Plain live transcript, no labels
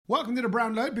Welcome to the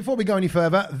Brownload. Before we go any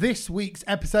further, this week's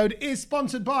episode is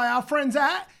sponsored by our friends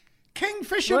at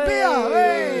Kingfisher Beer.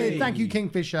 Hey! Thank you,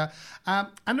 Kingfisher.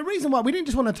 And the reason why we didn't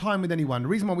just want to tie in with anyone, the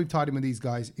reason why we've tied in with these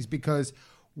guys is because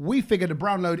we figured the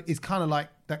Brownload is kind of like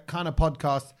that kind of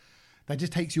podcast that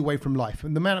just takes you away from life.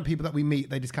 And the amount of people that we meet,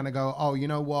 they just kind of go, oh, you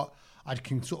know what? I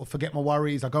can sort of forget my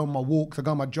worries. I go on my walks, I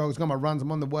go on my jogs, I go on my runs,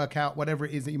 I'm on the workout, whatever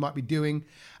it is that you might be doing,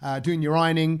 doing your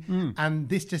ironing. And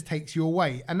this just takes you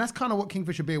away. And that's kind of what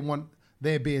Kingfisher Beer want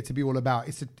their beer to be all about.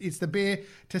 It's the beer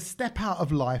to step out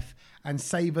of life and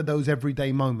savor those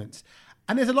everyday moments.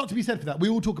 And there's a lot to be said for that. We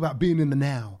all talk about being in the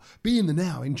now, be in the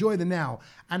now, enjoy the now,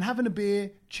 and having a beer,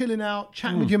 chilling out,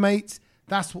 chatting with your mates.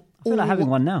 That's what. I feel like having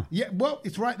one now. Yeah, well,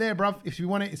 it's right there, bruv. If you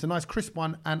want it, it's a nice crisp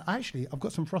one. And I've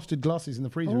got some frosted glasses in the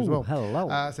freezer as well.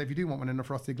 Hello. So if you do want one in a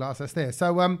frosted glass, that's there.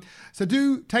 So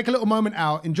do take a little moment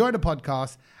out, enjoy the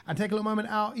podcast, and take a little moment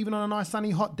out, even on a nice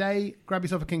sunny hot day. Grab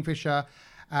yourself a Kingfisher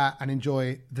and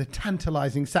enjoy the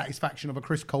tantalising satisfaction of a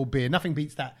crisp cold beer. Nothing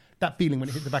beats that feeling when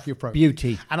it hits the back of your throat.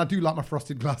 Beauty. And I do like my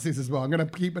frosted glasses as well. I'm going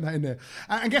to keep that in there.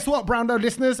 And guess what, Brownload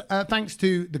listeners? Thanks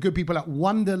to the good people at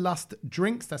Wanderlust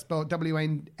Drinks, that's spelled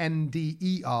Wanderlust,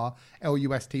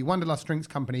 Wanderlust Drinks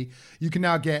Company, you can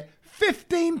now get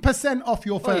 15% off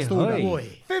your first order.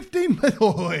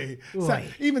 15%. So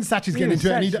even Sach is getting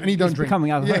into it and he don't drink. Coming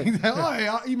out of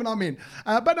even I'm in.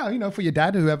 But no, for your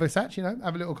dad, whoever, Sach,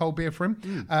 have a little cold beer for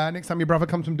him. Next time your brother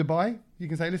comes from Dubai, you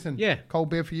can say, listen, cold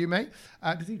beer for you, mate.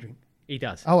 Does he drink? He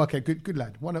does. Oh, okay. Good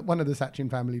lad. One of the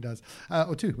Sachin family does.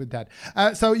 Or two with dad.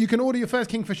 So you can order your first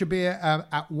Kingfisher beer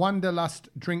at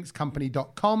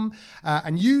wanderlustdrinkscompany.com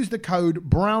and use the code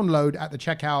BROWNLOAD at the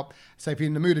checkout. So if you're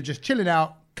in the mood of just chilling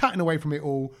out, cutting away from it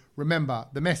all, remember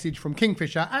the message from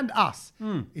Kingfisher and us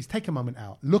is take a moment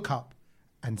out, look up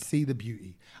and see the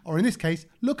beauty. Or in this case,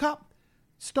 look up,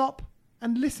 stop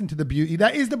and listen to the beauty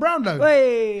that is the Brownload.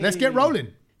 Hey. Let's get rolling.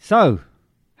 So,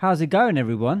 how's it going,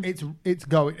 everyone? It's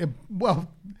going. Well,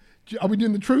 are we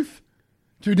doing the truth?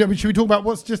 Should we talk about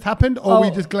what's just happened, or are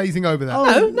we just glazing over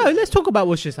that? No, let's talk about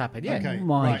what's just happened. Yeah. Okay.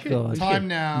 My God. Time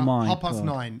now,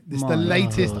 9:30. This is the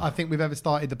latest I think we've ever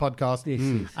started the podcast. This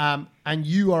is. And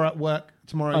you are at work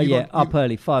tomorrow. Up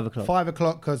early, 5 o'clock. 5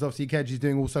 o'clock, because obviously Kedge is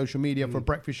doing all social media for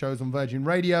breakfast shows on Virgin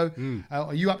Radio.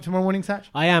 Are you up tomorrow morning, Sach?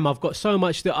 I am. I've got so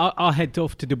much that I'll head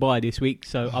off to Dubai this week,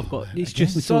 so I've got. It's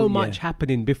just so much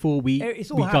happening before we. It's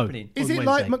all happening. Is it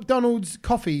like McDonald's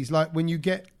coffees? Like when you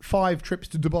get 5 trips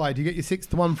to Dubai, do you get your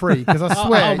 6th one free? Because I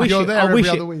swear you're there every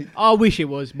other week. I wish it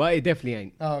was, but it definitely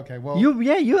ain't. Oh, okay. Well,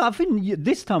 I think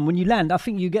this time when you land, I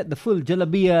think you get the full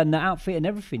jalabia and the outfit and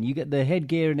everything. You get the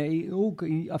headgear and it all.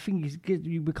 I think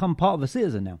you become part of a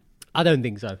citizen now. I don't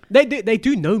think so. They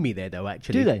do know me there though.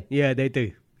 Actually, do they? Yeah, they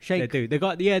do. They do. They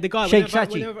got the guy.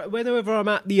 Whenever I'm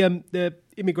at the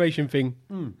immigration thing.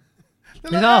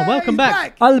 Welcome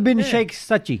back. Albin Sheikh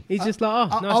Sachi. He's just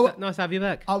like, nice to have you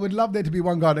back. I would love there to be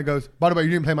one guy that goes, by the way, you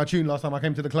didn't play my tune last time I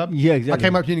came to the club. Yeah, exactly. I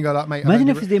came up to you and you go like, mate. Imagine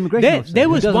if it's the immigration officer. There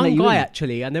was one guy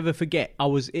actually, I never forget.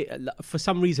 For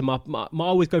some reason, I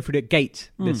always go through the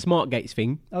gate, the smart gates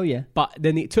thing. Oh, yeah. But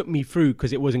then it took me through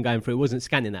because it wasn't going through, it wasn't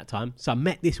scanning that time. So I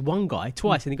met this one guy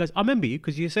twice and he goes, I remember you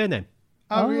because of your surname.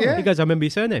 Oh, yeah? He goes, I remember your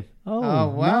surname. Oh,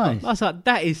 wow. Nice. I was like,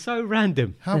 that is so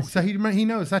random. So he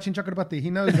knows, Sachin Chakrabarti, he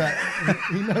knows that.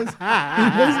 he knows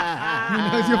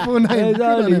your full name. There's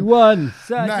only one.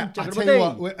 I tell you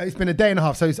what, it's been a day and a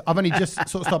half, so I've only just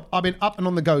sort of stopped. I've been up and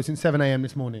on the go since 7 a.m.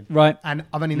 this morning. Right. And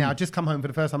I've only now just come home for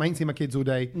the first time. I ain't seen my kids all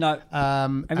day. No.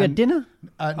 Have you had dinner?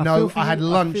 No, I had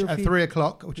lunch at 3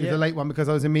 o'clock, which is a late one because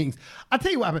I was in meetings. I'll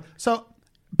tell you what happened. So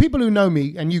people who know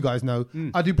me, and you guys know,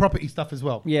 I do property stuff as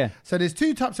well. Yeah. So there's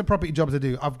 2 types of property jobs I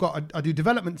do. I do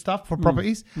development stuff for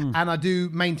properties, and I do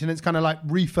maintenance, kind of like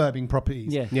refurbing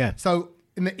properties. Yeah. So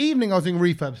in the evening, I was doing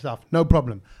refurb stuff, no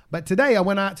problem. But today, I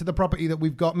went out to the property that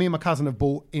we've got, me and my cousin have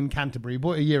bought in Canterbury,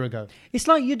 bought a year ago. It's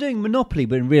like you're doing Monopoly,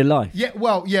 but in real life. Yeah,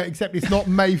 well, yeah, except it's not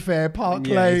Mayfair, Park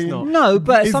Lane. It's not. No,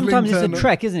 but sometimes it's a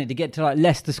trek, isn't it, to get to like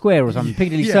Leicester Square or something,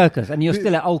 Piccadilly Circus, and you're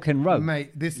still at Old Ken Road.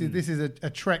 Mate, this is a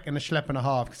trek and a schlep and a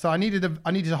half. So I needed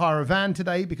to hire a van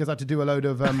today because I had to do a load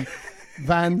of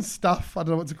van stuff. I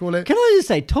don't know what to call it. Can I just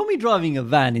say, Tommy driving a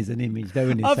van is an image, though,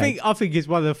 isn't it? I think it's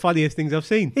one of the funniest things I've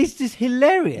seen. It's just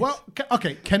hilarious. Well,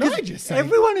 okay, can I just say...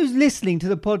 Everyone who's listening to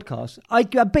the podcast, I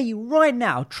bet you right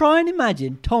now, try and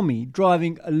imagine Tommy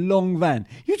driving a long van.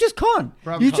 You just can't.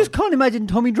 Just can't imagine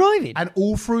Tommy driving. And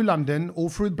all through London, all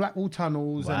through Blackwall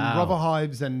tunnels and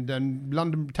Rotherhives and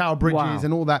London Tower Bridges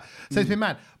and all that. So it's been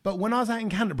mad. But when I was out in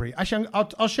Canterbury, actually,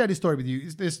 I'll share this story with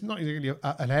you. It's not really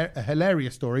a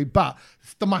hilarious story, but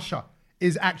Stamasha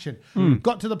is action.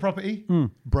 Got to the property,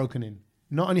 broken in.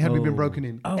 Not only had we been broken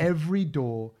in, every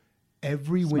door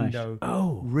Every window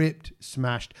ripped,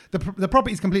 smashed. The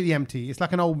property is completely empty. It's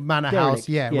like an old manor house.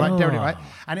 Derelict, right?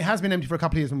 And it has been empty for a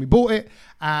couple of years when we bought it.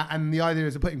 And the idea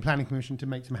is of putting planning permission to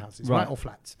make some houses, right? Or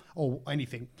flats or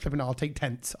anything. I'll take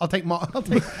tents. I'll take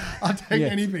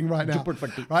anything right now.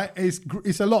 Right?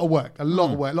 It's a lot of work, a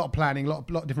lot of planning, a lot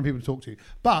of different people to talk to.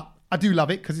 But I do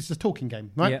love it because it's a talking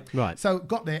game, right? Yeah. Right. So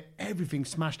got there, everything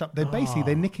smashed up.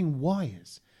 They're nicking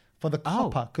wires for the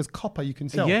copper, because copper you can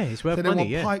sell. Yeah, it's worth money.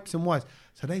 They want pipes and wires.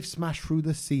 So they've smashed through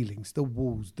the ceilings, the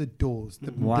walls, the doors,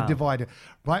 the divider.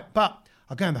 Right? But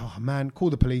again, call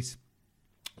the police.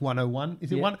 101.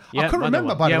 Is it one? I couldn't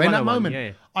remember, by the way, in that moment.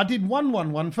 Yeah. I did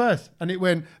 111 first, and it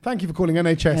went, thank you for calling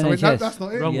NHS. I went, no, that's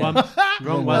not it. Wrong one.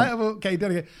 Wrong one. Okay,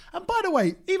 done again. And by the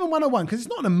way, even 101, because it's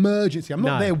not an emergency. I'm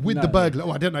not there with the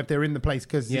burglar. I don't know if they're in the place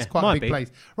because it's quite a big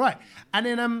place. Right. And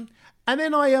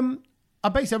then I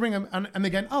basically ring them and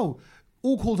they're going,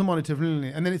 all calls are monitored.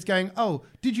 And then it's going,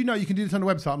 did you know you can do this on the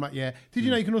website? I'm like, yeah. Did you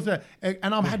know you can also,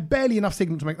 and I had barely enough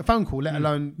signal to make the phone call, let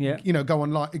alone, go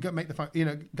online, make the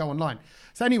phone, go online.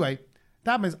 So anyway,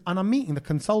 that happens. And I'm meeting the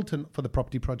consultant for the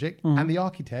property project and the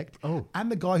architect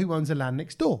and the guy who owns the land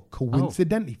next door.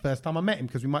 Coincidentally, first time I met him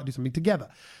because we might do something together.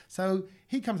 So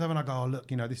he comes over and I go, look,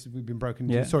 we've been broken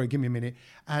into. Sorry, give me a minute.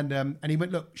 And he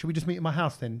went, look, should we just meet at my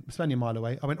house then? It's only a mile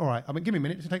away. I went, all right. I went, give me a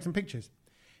minute to take some pictures.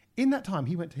 In that time,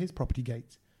 he went to his property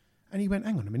gates and he went,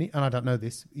 hang on a minute. And I don't know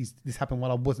this. This happened while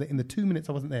I wasn't in the 2 minutes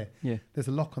I wasn't there. Yeah. There's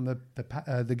a lock on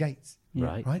the gates.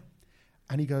 Yeah. Right.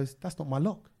 And he goes, that's not my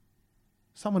lock.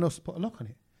 Someone else put a lock on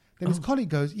it. Then his colleague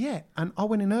goes, yeah. And I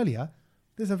went in earlier.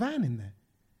 There's a van in there.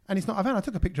 And it's not a van. I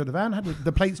took a picture of the van, had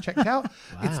the plates checked out.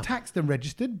 Wow. It's taxed and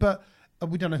registered, but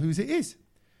we don't know whose it is.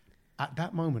 At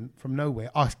that moment, from nowhere,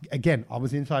 I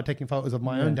was inside taking photos of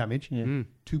my own damage. Yeah.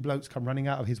 2 blokes come running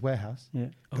out of his warehouse. Yeah.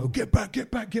 Go, get back.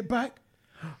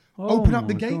 Open up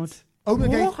the gates.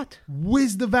 Open the gates.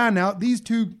 Whiz the van out. These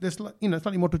 2,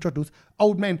 slightly more trottles,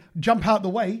 old men jump out the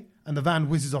way, and the van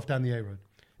whizzes off down the A road.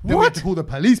 Then we had to call the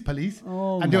police.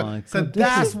 And do it. So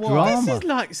that's what. This is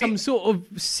like some sort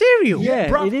of serial. Yeah,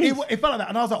 bro, it felt like that.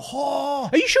 And I was like,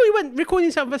 Are you sure you went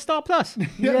recording something for Star Plus?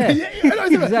 Yeah,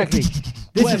 exactly.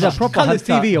 This is a proper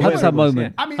Hudsa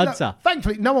moment. I mean,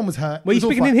 thankfully, no one was hurt. Were you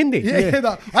speaking in Hindi?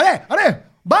 Yeah.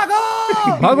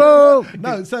 Bago!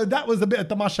 No, so that was a bit of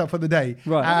tamasha for the day.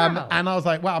 Right. And I was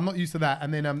like, wow, I'm not used to that.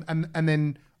 And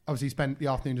then obviously spent the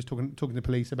afternoon just talking to the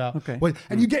police about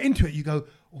and you get into it, you go,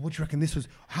 what do you reckon this was?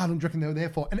 How long do you reckon they were there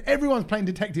for? And everyone's playing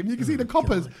detective. You can see the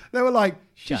coppers. They were like,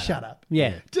 shut up.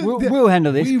 Yeah. We'll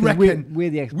handle this. We're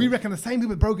the experts. We reckon the same people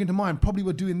that broke into mine probably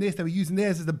were doing this. They were using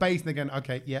theirs as the base. And they're going,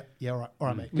 okay, all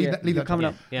right, mate. Leave that coming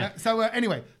up. Yeah. So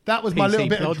anyway, that was my little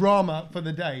bit of drama for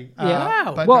the day.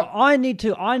 Yeah. Well, I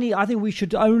think we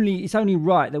should it's only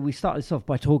right that we start this off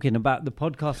by talking about the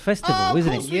podcast festival,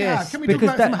 isn't it? Yes. Can we talk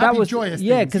about some happy, joyous things?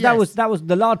 Yeah, because that was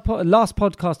the last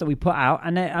podcast that we put out,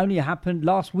 and it only happened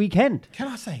last weekend. Can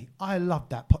I say I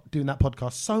loved doing that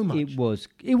podcast so much?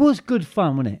 It was good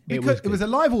fun, wasn't it? Because it was a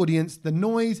live audience, the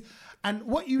noise, and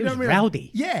what you don't realize. Rowdy.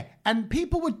 Yeah, and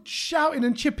people were shouting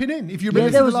and chipping in. If you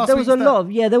remember, there was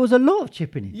a lot of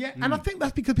chipping in. Yeah, and I think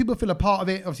that's because people feel a part of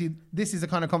it. Obviously, this is the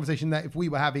kind of conversation that if we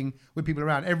were having with people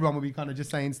around, everyone would be kind of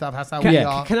just saying stuff. That's how we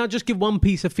are. Can I just give one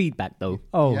piece of feedback though?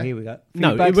 Oh, here we go.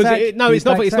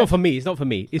 It's not for me. It's not for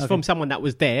me. It's from someone that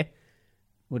was there.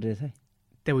 What did they say?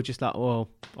 They were just like, well,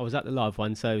 I was at the live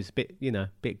one, so it was a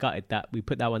bit gutted that we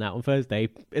put that one out on Thursday.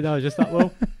 And I was just like,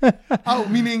 well.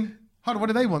 Meaning, what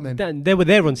do they want then? They were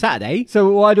there on Saturday.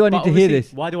 So why do I need to hear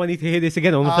this? Why do I need to hear this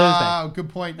again on Thursday? Oh, good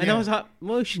point. And I was like,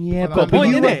 well, but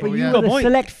you were the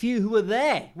select few who were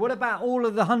there. What about all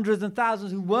of the hundreds and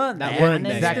thousands who weren't there? And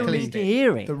they still need to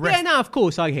hear it. Of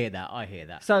course, I hear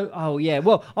that. So,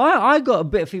 well, I got a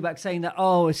bit of feedback saying that,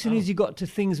 as soon as you got to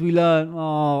things we learned,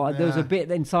 there was a bit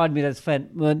inside me that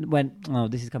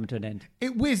went, this is coming to an end.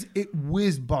 It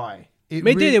whizzed by. It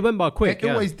went by quick.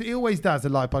 It always does, a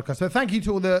live podcast. So thank you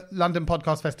to all the London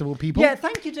Podcast Festival people. Yeah,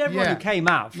 thank you to everyone who came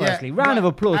out, firstly. Round of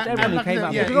applause to everyone who came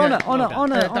out. Because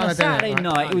on a Saturday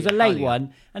night, it was a late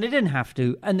one, and they didn't have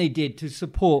to, and they did to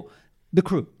support the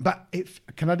crew. But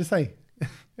can I just say,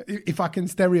 if I can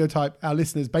stereotype our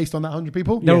listeners based on that 100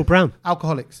 people, they're all brown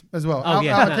alcoholics as well.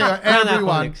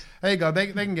 Everyone. There you go. They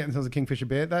can get themselves a Kingfisher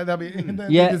beer. They'll be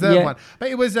they deserve one. But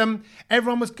it was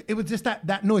it was just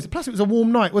that noise. Plus it was a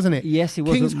warm night, wasn't it? Yes, it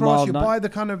was. King's Cross. You're by the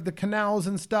kind of the canals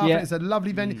and stuff. Yeah. And it's a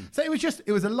lovely venue. So it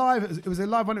was a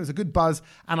live one. It was a good buzz,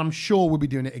 and I'm sure we'll be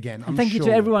doing it again. Thank you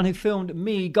to everyone who filmed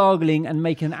me gargling and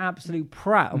making an absolute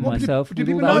prat of myself. Did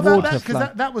people know about that?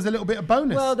 Because that was a little bit of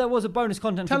bonus. Well, there was a bonus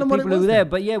content for the people who were there.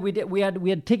 But yeah, we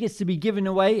had tickets to be given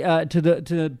away to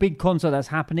the big concert that's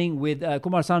happening with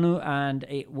Kumar Sanu and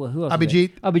who else?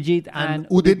 Abhijit and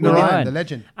Udit Narayan, the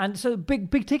legend. And so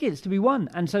big tickets to be won.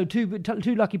 And so two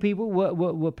lucky people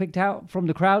were picked out from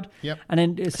the crowd. Yep. And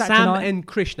then Sam and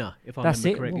Krishna, if I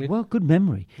remember correctly. Well, good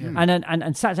memory. Yeah.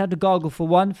 And Sach had to gargle for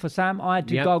one for Sam. I had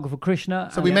to gargle for Krishna.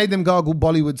 So we made them gargle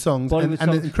Bollywood songs. And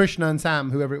then Krishna and Sam,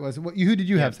 whoever it was. Who did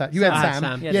you have, Sach? You had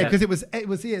Sam. Yeah, because it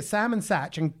was Sam and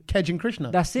Sach and Kedge and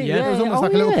Krishna. That's it. Yeah, it was almost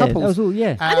like a little couple. That was all,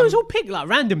 and it was all picked like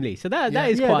randomly. So that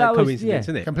is quite a coincidence,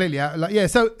 isn't it? Completely.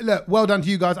 So look, well done to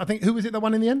you guys. I think who was it that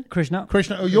won in the end? Krishna.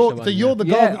 Oh, you're the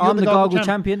gargle. I'm the gargle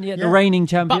champion. Yeah, the reigning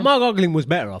champion. But my gargling was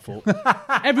better, I thought.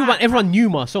 everyone knew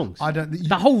my songs.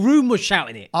 The whole room was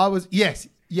shouting it. I was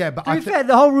but to be fair,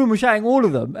 the whole room was shouting all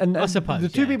of them, and I suppose the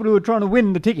two people who were trying to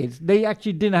win the tickets, they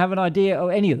actually didn't have an idea of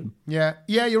any of them. Yeah,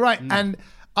 you're right, and.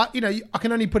 I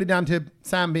can only put it down to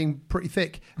Sam being pretty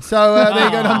thick. So there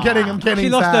you go. I'm kidding. She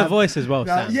lost her voice as well,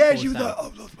 Sam. Yeah, she was like,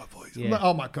 I've lost my voice. Yeah. Like,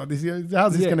 oh my God,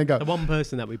 how's this going to go? The one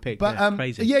person that we picked,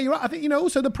 crazy. Yeah, you're right. I think,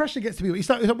 also the pressure gets to be, it's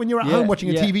like when you're at home watching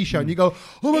a TV show and you go,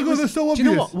 oh my God, that's so obvious.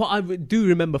 Do you know what I do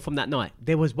remember from that night?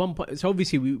 There was one point, so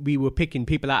obviously we were picking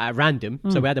people out at random.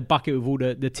 So we had a bucket with all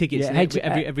the tickets.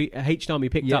 Every H-Army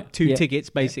picked up 2 tickets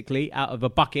basically out of a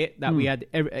bucket that we had,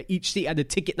 each seat had a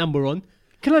ticket number on.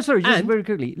 Just very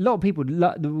quickly, a lot of people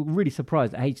were really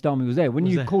surprised that H. Dami was there when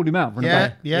you called him out from the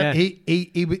back. Yeah.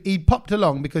 He popped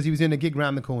along because he was in a gig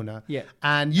round the corner. Yeah.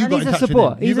 And you got in touch with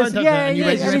him. He's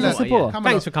a support.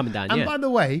 Thanks for coming down. And by the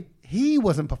way, he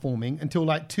wasn't performing until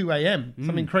like 2 a.m.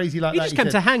 Something crazy like that. He just came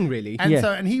to hang, really.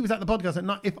 And he was at the podcast at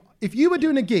night. If you were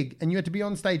doing a gig and you had to be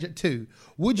on stage at 2,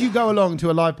 would you go along to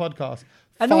a live podcast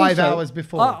 5 hours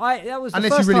before? That was the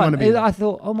first time I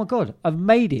thought, oh my God, I've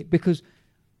made it, because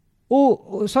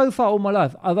so far all my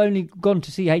life, I've only gone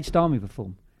to see H. Dami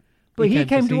perform. But he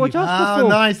came to watch us perform.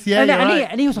 Oh, nice. Yeah,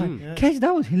 and he was like, Kes,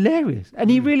 that was hilarious. And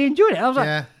he really enjoyed it. I was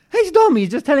like, H. Dami is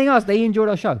just telling us that he enjoyed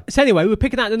our show. So anyway, we were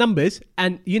picking out the numbers,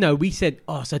 and we said,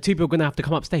 so 2 people are going to have to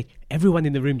come up stage. Everyone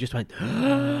in the room just went,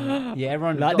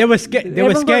 everyone. They were scared,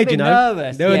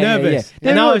 nervous. They were nervous. Yeah.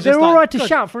 And I was just all right to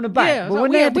shout from the back. But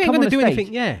when they had to come on the stage,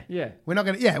 anything. We're not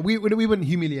going to. We wouldn't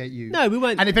humiliate you. No, we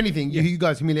weren't. And if anything, you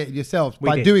guys humiliated yourselves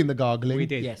by doing the gargling. We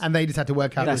did. Yes. And they just had to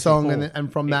work out the song, and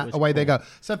from that away they go.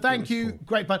 So thank you.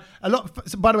 Great fun.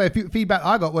 By the way, feedback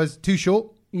I got was too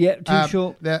short. Yeah, too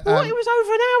short. It was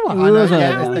over an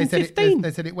hour.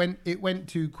 They said it went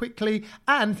too quickly.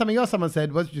 And something else someone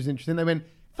said which was interesting. They went,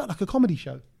 it felt like a comedy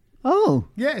show. Oh.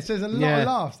 Yeah, so there's a lot of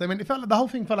laughs. They went, it felt like the whole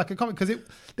thing felt like a comedy, because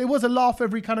there was a laugh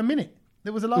every kind of minute.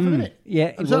 There was a laugh a minute.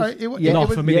 Yeah,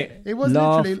 laugh a minute. It was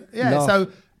literally,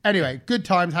 so... Anyway, good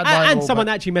times had by all. And someone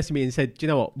actually messaged me and said, "Do you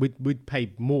know what? We'd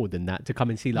pay more than that to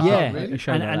come and see a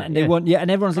show like that." And they want,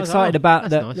 and everyone's excited about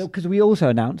that, because we also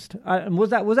announced. And was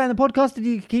that in the podcast? Did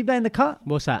you keep that in the cut?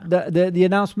 What's that? The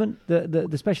announcement,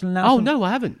 the special announcement. Oh no,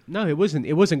 I haven't. No, it wasn't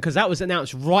because that was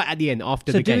announced right at the end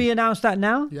after the game. So do we announce that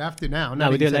now? You have to now. No,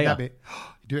 we do it later.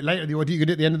 Do it later, or do you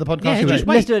do it at the end of the podcast? Yeah, just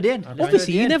wait. Let's do it at the end. Okay.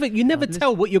 Obviously, you never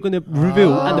tell what you're going to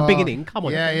reveal at the beginning. Come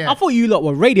on. Yeah. I thought you lot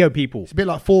were radio people. It's a bit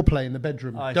like foreplay in the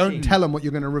bedroom. Don't tell them what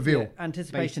you're going to reveal. Yeah.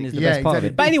 Anticipation is the best part of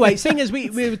it. But anyway, seeing as we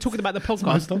were talking about the podcast.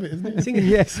 Most of it, isn't it?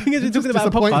 Seeing as we're talking about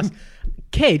the podcast,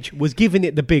 Kedge was giving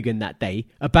it the big one that day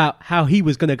about how he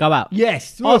was going to go out.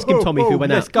 Yes. Ask him, Tommy, if he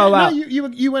went out. Let's go out. No,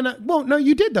 you went out. Well, no,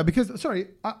 you did though, because, sorry,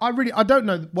 I don't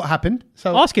know what happened.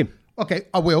 So ask him. Okay,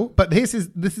 I will. But this is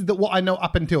what I know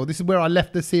up until. This is where I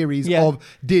left the series of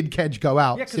Did Kedge go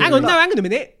out? Yeah, hang on a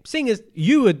minute. Seeing as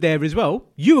you were there as well,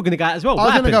 you were going to go out as well. I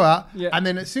was going to go out, and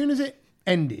then as soon as it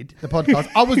ended, the podcast,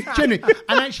 I was genuinely...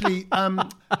 And actually,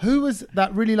 who was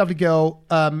that really lovely girl,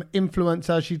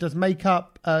 influencer? She does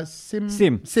makeup,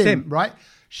 Sim, right?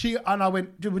 I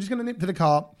went, dude, we're just going to nip to the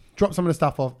car, drop some of the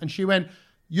stuff off. And she went,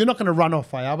 you're not going to run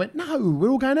off, I went, no, we're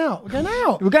all going out. We're going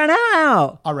out. We're going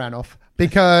out. I ran off.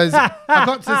 Because I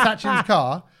got to Sachin's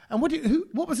car, and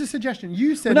what was the suggestion?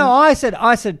 You said... No, I said,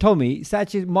 Tommy,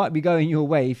 Sachin might be going your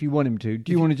way if you want him to.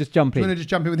 Do you want to just jump in? Do you want to just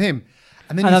jump in with him?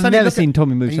 And then I've never seen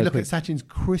Tommy move so quick. You look at Sachin's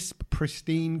crisp,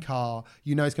 pristine car.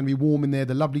 You know it's going to be warm in there.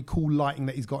 The lovely, cool lighting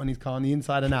that he's got in his car on the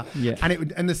inside and out. Yeah.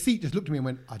 And the seat just looked at me and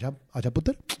went, Ajab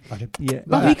putter. Yeah.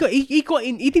 Like he got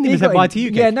in. He didn't even say bye to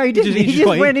you. Yeah, no, he didn't. He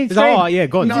just went in straight. Oh, yeah,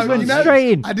 God. He just went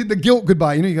straight in. I did the guilt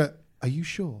goodbye. You know, you go, are you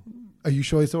sure? Are you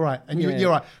sure it's all right? And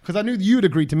you're right. Because I knew you'd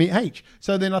agreed to meet H.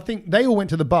 So then I think they all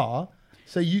went to the bar.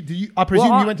 So I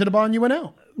presume you went to the bar and you went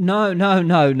out? No.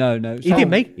 He didn't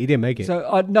make it. So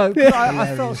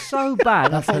I felt so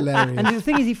bad. That's hilarious. And the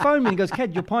thing is, he phoned me and he goes,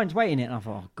 "Ked, your pint's waiting it." And I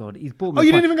thought, "Oh God, he's bought me." Oh,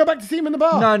 you didn't even go back to see him in the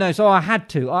bar? No. So I had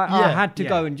to. I had to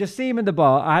go and just see him in the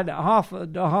bar. I had half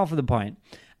of the pint,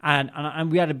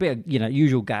 and we had a bit of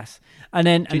usual gas. And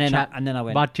then I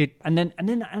went. Budget. And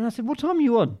I said, "What time are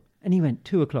you on?" And he went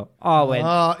 2:00. I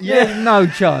went, there's no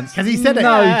chance. Because he said it.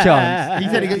 No chance. He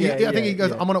said, I think he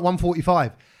goes, I'm on at 1:45.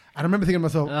 And I remember thinking to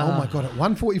myself, oh my God, at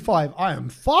 1:45, I am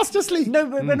fast asleep. No,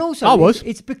 but also, I was.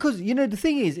 It's because, the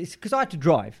thing is, it's because I had to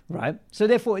drive, right? So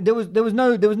therefore, there was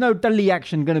no Dudley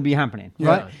action going to be happening,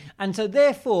 right? And so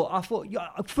therefore, I thought,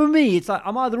 for me, it's like,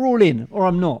 I'm either all in or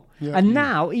I'm not. Yeah. And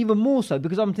now, even more so,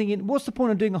 because I'm thinking, what's the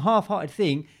point of doing a half-hearted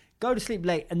thing? Go to sleep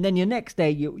late, and then your next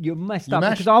day you're messed up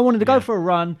because I wanted to go for a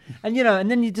run, and and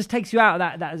then it just takes you out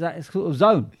of that sort of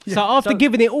zone. Yeah. So after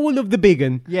giving it all of the big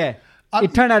un,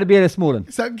 it turned out to be a small one.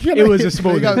 So it was a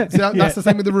small one. So that's the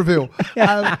same with the reveal.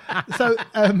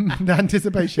 The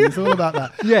anticipation, it's all about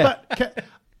that. Yeah. But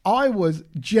I was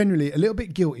genuinely a little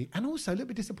bit guilty and also a little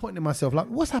bit disappointed in myself. Like,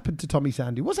 what's happened to Tommy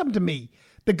Sandy? What's happened to me?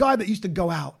 The guy that used to go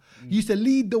out, used to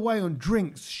lead the way on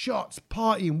drinks, shots,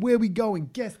 partying, where we going,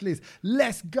 guest list,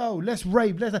 let's go, let's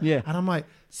rave, And I'm like,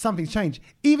 something's changed.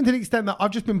 Even to the extent that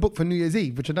I've just been booked for New Year's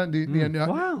Eve, which I don't do,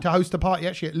 to host a party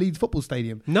actually at Leeds Football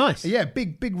Stadium. Nice. Yeah,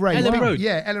 big rave. Ellen Road.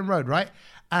 Yeah, Ellen Road, right?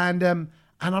 And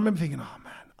I remember thinking, oh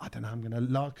man, I don't know how I'm going to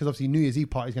last, because obviously New Year's Eve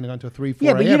party is going to go into a 3-4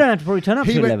 Yeah, but AM. you don't have to probably turn up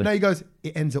to 11. No, he goes,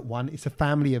 it ends at 1. It's a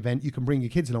family event. You can bring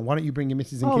your kids along. Why don't you bring your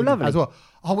missus and kids lovely. as well?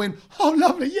 I went, oh,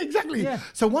 lovely. Yeah, exactly. Yeah.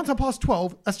 So once I passed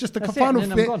 12, that's just the final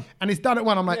fit. And it's done at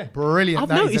 1. I'm like, brilliant. I've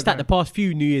noticed that the past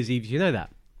few New Year's Eves, you know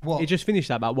that? What? It just finished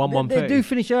at about 1:30. They do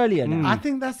finish earlier now. I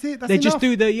think that's it. They just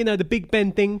do the Big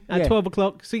Ben thing at 12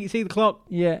 o'clock. So you see the clock.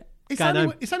 Yeah. It's only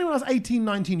when I was 18,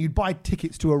 19, you'd buy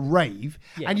tickets to a rave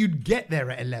and you'd get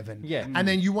there at 11. Yeah. And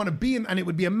then you want to be in, and it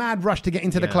would be a mad rush to get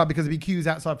into the club because there'd be queues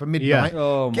outside for midnight. Yeah.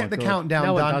 Oh, get the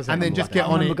countdown done and then just get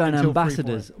on it. I remember going to until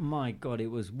Ambassadors. My God, it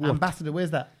was... Ambassador,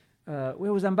 where's that?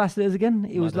 Where was Ambassadors again?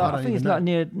 It was I think it's like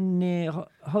near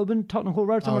Holborn, Tottenham Court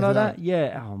Road, something like that.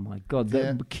 Yeah. Oh my God,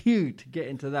 the queue to get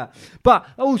into that. But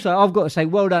also, I've got to say,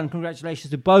 well done,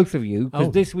 congratulations to both of you,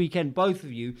 because this weekend, both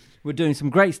of you were doing some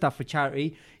great stuff for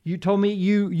charity. You told me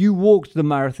you walked the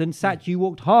marathon. Sach, you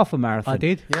walked half a marathon. I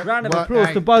did. Yep. Round of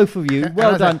applause to both of you.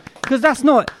 Well done. Because that's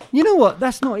not, you know what?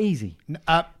 That's not easy.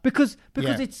 Because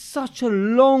it's such a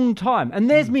long time. And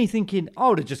there's me thinking, I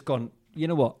would have just gone, you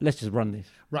know what? Let's just run this.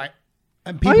 Right.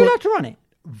 And Are you allowed to run it?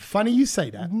 Funny you say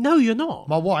that. No, you're not.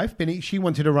 My wife, Binny, she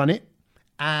wanted to run it.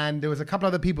 And there was a couple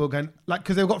other people going, like,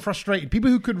 because they got frustrated. People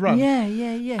who could run. Yeah.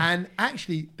 And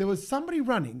actually, there was somebody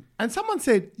running. And someone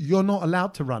said, you're not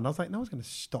allowed to run. I was like, no one's going to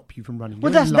stop you from running.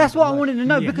 Well, that's what I wanted to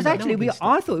know. Because actually,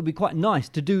 I thought it would be quite nice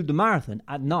to do the marathon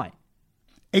at night.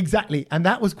 Exactly. And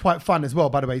that was quite fun as well,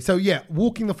 by the way. So, yeah,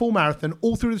 walking the full marathon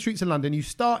all through the streets of London. You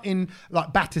start in,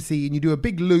 like, Battersea and you do a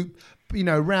big loop,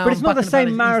 round. But it's not the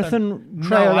same marathon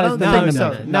trail as the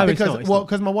marathon. No,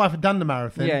 because my wife had done the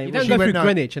marathon. Yeah, you don't go through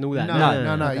Greenwich and all that.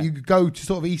 No. Okay. You go to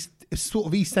sort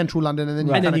of east central London, and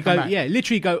then you go, back.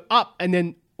 literally go up and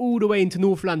then all the way into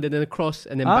North London and across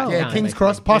and then back down. Yeah, King's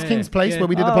Cross, past King's Place where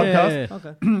we did the podcast,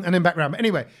 Okay. and then back round. But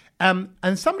anyway, and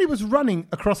somebody was running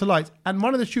across the lights, and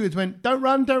one of the stewards went, "Don't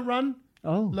run."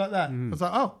 Oh, like that. I was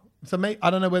like, oh. So, mate, I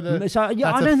don't know whether. So, I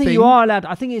don't think you are allowed.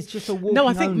 I think it's just a walking. No,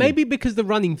 I think only. maybe because the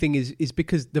running thing is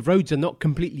because the roads are not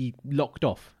completely locked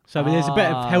off. So there's a bit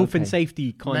of health and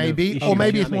safety kind of issue. Or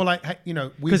maybe it's more like,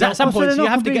 because at some point you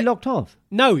have to get locked off.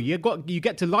 No, you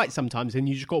get to light sometimes, and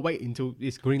you just got to wait until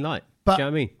it's green light. But do you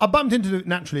know what I mean? I bumped into,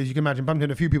 naturally, as you can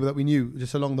imagine, a few people that we knew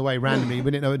just along the way randomly.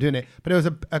 We didn't know we were doing it. But there was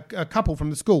a couple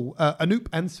from the school, Anoop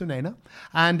and Sunena,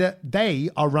 and they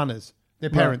are runners. Their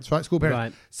parents, right? School parents.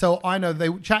 Right. So I know they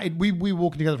chatted. We were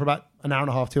walking together for about an hour and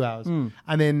a half, 2 hours.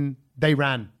 And then they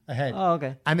ran ahead. Oh,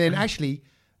 okay. And then actually,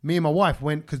 me and my wife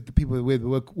went, because the people we were with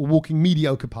were walking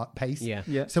mediocre pace.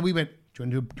 Yeah. So we went, do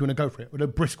you want to go for it? With a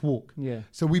brisk walk. Yeah.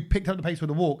 So we picked up the pace with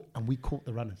a walk, and we caught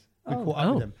the runners. We caught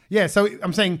up with them. Yeah, so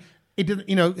I'm saying it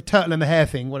doesn't, turtle in the hair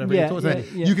thing, whatever Yeah, it's called.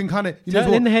 yeah. You can kind of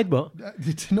Turtle in the head, what?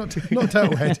 not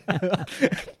turtle head.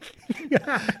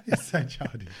 It's so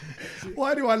childish.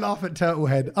 Why do I laugh at turtle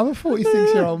head? I'm a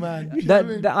 46-year-old man. You know what I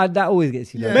mean? That always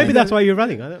gets you. Yeah. Maybe that's why you're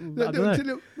running. I don't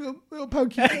know. Little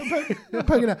pokey, little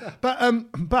poking out.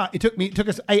 But it took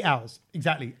us 8 hours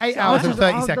exactly. 8 hours and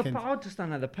 30 seconds. I just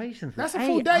don't have the patience. That's a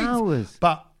full day. Hours.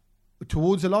 But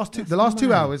towards the last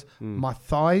 2 hours, my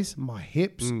thighs, my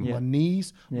hips, my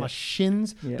knees, my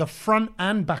shins, the front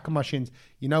and back of my shins.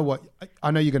 You know what?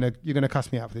 I know you're gonna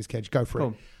cuss me out for this, Kedge. Go for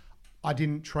it. I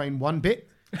didn't train one bit.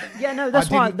 Yeah, no,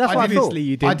 that's why I thought.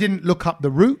 You didn't. I didn't look up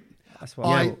the route. That's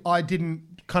why I didn't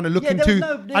kind of look there into. was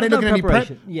no- I didn't look at any prep.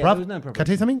 Yeah, Bruv, there was no can I preparation.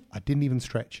 tell you something? I didn't even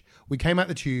stretch. We came out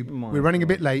the tube. My We were running a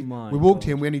bit late. My We walked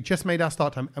God. in. We only just made our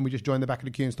start time, and we just joined the back of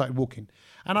the queue and started walking.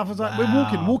 And I was like, we're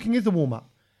walking. Walking is the warm up.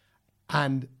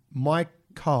 And my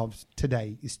calves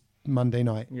today is Monday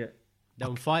night. Yeah. They're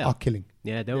on fire. Are killing.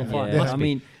 Yeah, they're on Yeah, fire. I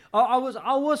mean, I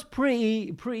was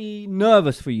pretty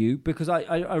nervous for you because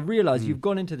I realized you've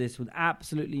gone into this with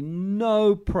absolutely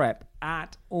no prep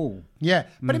at all. Yeah,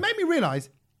 but it made me realize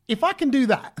if I can do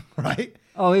that, right?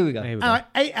 Oh, here we go. Here we go.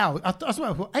 8 hours. I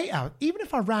swear, for 8 hours. Even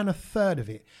if I ran a third of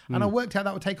it, and I worked out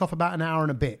that would take off about an hour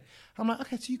and a bit. I'm like,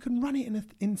 okay, so you can run it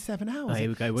in 7 hours. Oh, here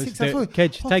we go. 6 Let's do hours. it.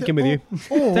 Kedge, take him with you.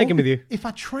 Or Take him with you. If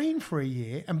I train for a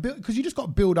year and build, because you just got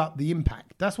to build up the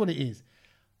impact. That's what it is.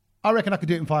 I reckon I could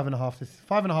do it in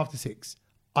 5.5 to 6.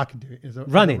 I could do it as a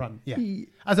Running. run. Yeah,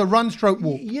 as a run stroke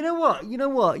walk. You know what?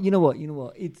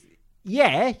 It's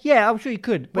yeah. I'm sure you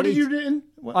could. What But did you do it in?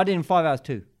 I did in 5 hours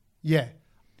too. Yeah,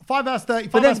 5 hours 30,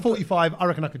 5 But then- hours 45. I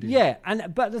reckon I could do. Yeah,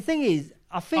 but the thing is,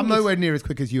 I think I'm nowhere near as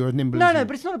quick as you or nimble. No, as you.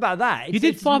 but it's not about that. You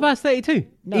did 5 hours 32.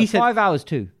 No, He said 5 hours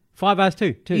too. 5 hours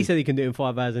too. He said he can do it in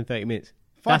 5 hours and 30 minutes.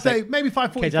 Maybe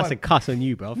 5:45. That's a cuss on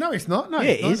you, bro. No, it's not. No, Yeah,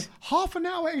 it's it not. is. Half an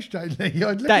hour extra.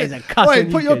 That is a cuss on Wait,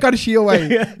 you, put your kid. gushy away.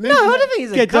 No, I don't think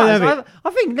it's a Get cuss. on with it. I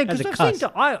think That's because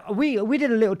a I've seen we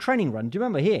did a little training run. Do you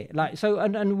remember here? Like so,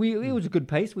 and we it was a good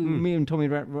pace. Me and Tommy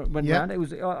went Yeah. round. It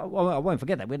was I won't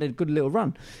forget that we had a good little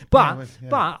run. But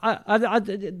I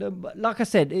like I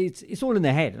said, it's all in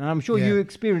the head, and I'm sure Yeah. you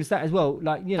experienced that as well.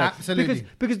 Like Absolutely.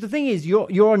 because the thing is, you're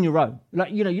on your own.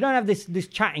 Like you don't have this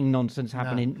chatting nonsense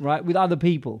happening right with other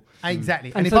people. Exactly.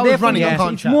 And And if so I was therefore, running, I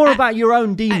can't it's chat. more about your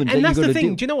own demons. And that's that the you thing.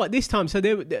 got Do you know what? This time, so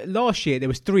last year there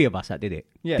was 3 of us that did it.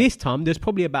 Yeah. This time there's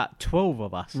probably about 12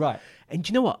 of us. Right. And do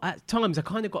you know what? At times I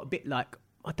kind of got a bit like,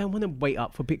 I don't want to wait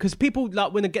up for because people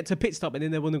like when they get to a pit stop and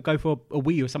then they want to go for a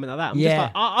wee or something like that. I'm just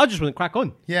like, I just want to crack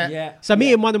on. Yeah. Yeah. So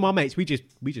me and one of my mates, we just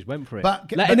went for it.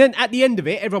 And then at the end of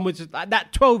it, everyone was just like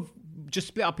that 12 just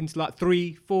split up into like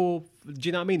 3, 4. Do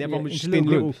you know what I mean? Everyone was just into in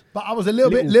little little. groups. But I was a little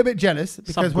bit jealous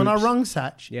because when I subgroups. rung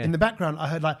Sach Yeah. in the background, I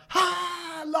heard like,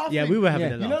 ha, laughing. Yeah, we were having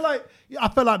Yeah. a You laugh. know, like I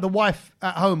felt like the wife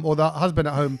at home or the husband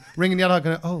at home ringing the other,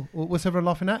 going, "Oh, what's everyone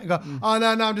laughing at?" And go, "Oh no,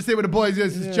 I'm just here with the boys.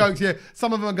 It's just jokes. Yeah,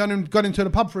 some of them are gone into the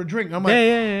pub for a drink." And I'm like,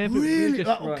 Yeah. really?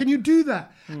 Just- Like, Can you do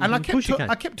that? And I course you kept, can.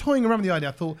 I kept toying around with the idea.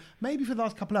 I thought maybe for the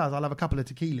last couple of hours I'll have a couple of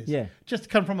tequilas. Yeah. just to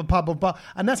come from a pub or bar,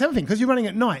 and that's everything because you're running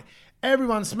at night.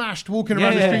 Everyone's smashed walking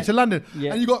around the Yeah. streets of London,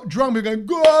 Yeah. and you got drunk people going,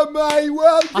 "Go on, mate,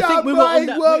 well done, I think we were mate,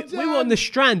 on well we were on done." the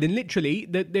Strand and literally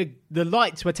the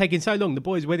lights were taking so long. The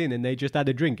boys went in and they just had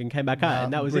a drink and came back out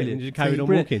and that was brilliant. it. And just carried on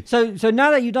Brilliant. walking. So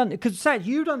now that you've done, because Sach,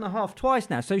 you've done the half twice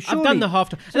now. So surely, I've done the half.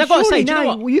 So And I've got to surely say, do you know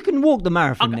now what? you can walk the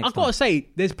marathon next I've got to say,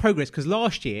 there's progress because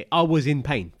last year I was in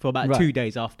pain for about Right. 2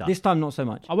 days after. This time, not so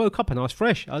much. I woke up and I was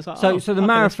fresh. I was like, So the okay, that's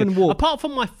marathon good. walk- Apart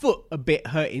from my foot a bit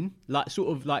hurting, like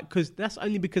sort of like because that's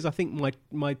only because I think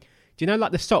my do you know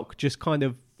like the sock just kind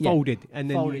of Yeah. folded and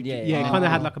then Folded, yeah. it kind of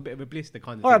had like a bit of a blister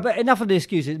kind of. All right, thing. but enough of the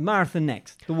excuses. Marathon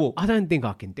next, the walk. I don't think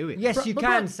I can do it. Yes, you But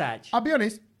can, bro, Sach. I'll be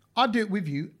honest. I'll do it with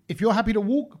you if you're happy to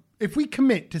walk. If we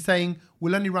commit to saying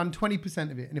we'll only run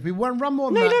 20% of it, and if we won't run more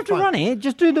than No, that, you don't have to fine. run it.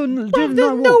 Just do the Well, night there's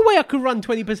no walk. way I could run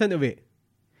 20% of it.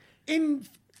 in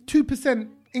 2%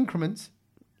 increments.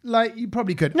 Like you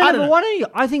probably could. No, I but don't know. why don't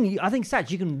you? I think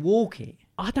Sach, you can walk it.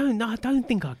 I don't know. I don't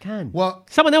think I can. Well-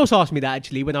 someone else asked me that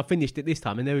actually when I finished it this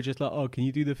time, and they were just like, "Oh, can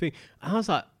you do the thing?" And I was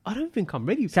like, "I don't think I'm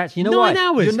ready." Sach, you know 9 what?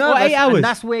 hours You're or nervous, 8 hours. and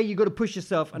that's where you got to push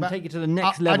yourself and But take it to the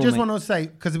next I level. just mate. want to say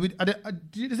because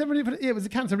does everybody? Yeah, it was a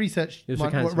cancer research. It was a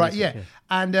one, cancer right? research, yeah.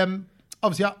 yeah. And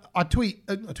obviously I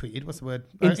tweeted. What's the word?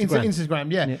 Instagram.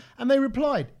 Instagram. Yeah. Yeah. And they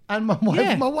replied, and my wife,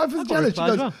 Yeah. my wife I was got a jealous. She reply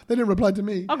as goes, well. "They didn't reply to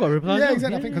me." I got a reply as Yeah, well.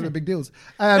 exactly. I Yeah, think because yeah. of big deals.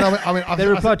 And I went, They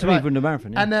replied to me right. from the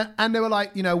marathon. Yeah. And they were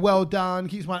like, well done,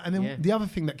 keep smiling. And then Yeah. the other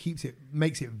thing that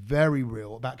makes it very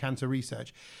real about cancer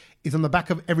research is on the back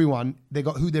of everyone, they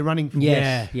got who they're running for.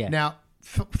 Yes, yeah. Now,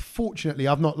 fortunately,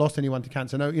 I've not lost anyone to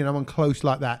cancer. No, I'm close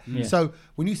like that. Yeah. So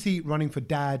when you see running for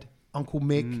dad, Uncle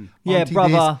Mick, Yeah,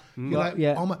 brother. You're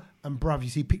like, oh my, and bruv, you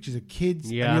see pictures of kids,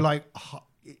 and Yeah. you're like,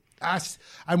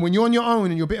 and when you're on your own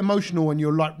and you're a bit emotional and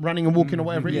you're like running and walking or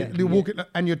whatever, you're walking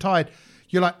and you're tired,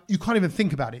 you're like, you can't even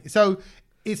think about it. So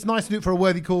it's nice to do it for a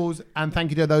worthy cause, and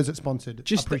thank you to those that sponsored.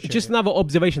 Just another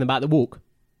observation about the walk.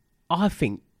 I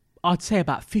think I'd say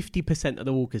about 50% of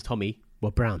the walkers, Tommy,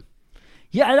 were brown.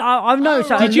 Yeah, I've noticed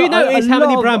that. Did you notice how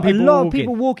many brown people A lot of walking?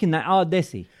 people walking that are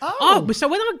Desi. Oh, so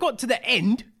when I got to the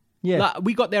end, Yeah. like,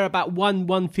 we got there about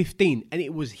 1:15, and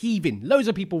it was heaving. Loads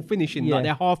of people finishing like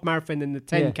their half marathon and the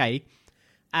 10K,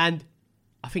 and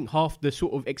I think half the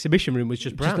sort of exhibition room was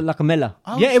just brown. Just like a Miller.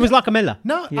 It was like a Miller.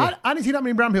 No, I didn't see that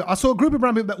many brown people. I saw a group of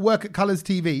brown people that work at Colours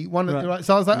TV. Right.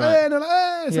 So I was like, hey, and they're like,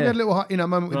 hey. So we had a little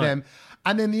moment with them.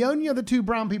 And then the only other two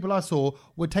brown people I saw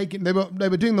were they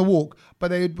were doing the walk, but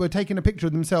they were taking a picture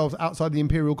of themselves outside the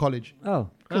Imperial College.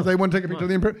 Oh. Because they want to take a picture of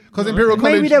the Imperial College.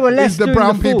 Maybe they were less is the doing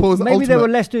brown the full, people's maybe ultimate. they were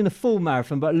less doing the full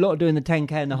marathon, but a lot doing the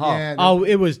 10K and the half. Yeah,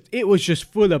 It was just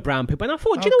full of brown people. And I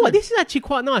thought, do you know what? This is actually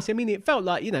quite nice. I mean, it felt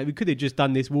like, we could have just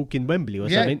done this walk in Wembley or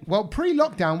something. Well,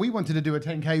 pre-lockdown, we wanted to do a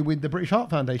 10K with the British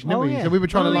Heart Foundation, didn't we? Yeah. So we were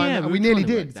trying to line it, and we nearly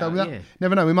did. So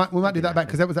never know. We might do that back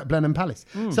because that was at Blenheim Palace.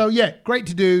 So yeah, great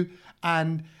to do.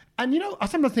 And I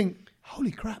sometimes think,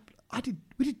 holy crap,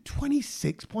 we did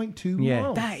 26.2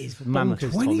 miles. That is mammoth.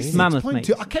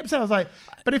 26.2. I kept saying, I was like,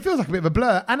 but it feels like a bit of a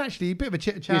blur. And actually, a bit of a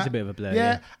chit-chat. It is a bit of a blur,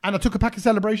 Yeah. And I took a pack of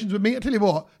celebrations with me. I tell you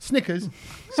what, Snickers.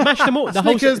 Smashed them all.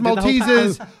 Snickers,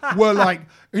 Maltesers were like,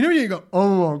 you go,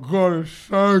 oh my God, it's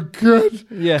so good.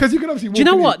 Yeah. Because you can obviously walk Do you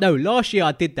know in. what? No, last year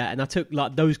I did that, and I took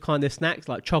like those kind of snacks,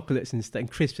 like chocolates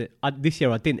and crisps. This year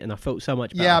I didn't, and I felt so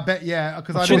much better. Yeah, I bet,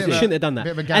 because I shouldn't have done that.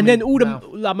 And then all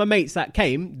my mates that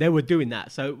came, they were doing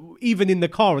that. So even in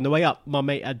the car on the way up, my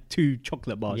mate had 2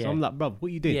 chocolate bars. Yeah. So I'm like, bro,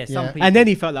 what you doing? Yeah, some people. And then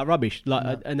he felt like rubbish,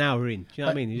 like an hour in. Do you know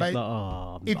what I mean? He's just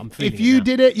like, I'm feeling if you it now.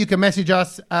 did it, you can message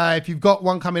us. If you've got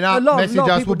one coming up, message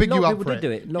us. We'll pick you up for it. A lot of people did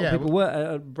do it. A lot of people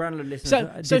were Brownload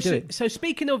listeners did do it. So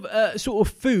speaking of sort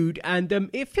of food, and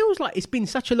it feels like it's been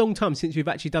such a long time since we've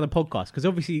actually done a podcast, because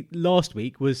obviously last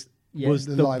week was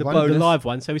the live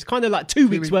one. So it's kind of like 2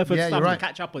 weeks worth of stuff to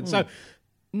catch up on. So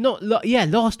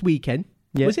last weekend.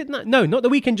 Yeah. Was it? No, not the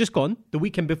weekend just gone. The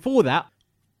weekend before that,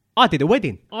 I did a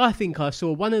wedding. I think I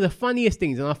saw one of the funniest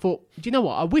things, and I thought, do you know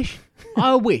what?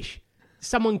 I wish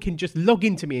someone can just log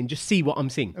into me and just see what I'm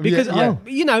seeing, because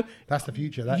that's the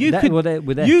future. I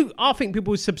think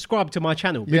people would subscribe to my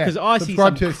channel because I see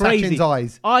some crazy.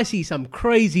 I see some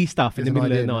crazy stuff in the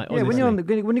middle of the night. Yeah,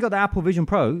 when you got the Apple Vision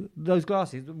Pro, those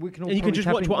glasses, we can all and you can just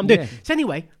watch what I'm doing. doing. So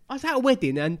anyway, I was at a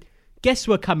wedding and guests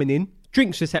were coming in,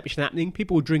 drinks reception happening,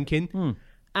 people were drinking,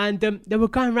 and they were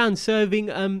going around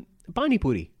serving Bani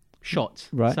Puri shots.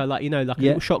 Right. So like a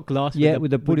little shot glass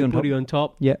with the puri on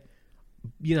top. Yeah.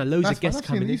 Loads of guests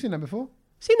coming in. Have you seen that before?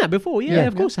 Seen that before? Yeah,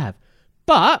 of course I have.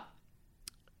 But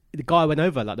the guy went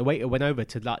over, like the waiter went over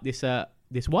to like this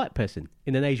white person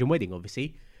in an Asian wedding,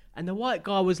 obviously, and the white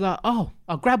guy was like, "Oh,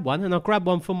 I'll grab one, and I'll grab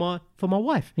one for my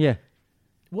wife." Yeah.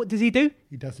 What does he do?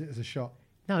 He does it as a shot.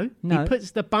 No. He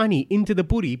puts the bani into the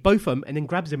puri, both of them, and then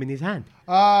grabs them in his hand.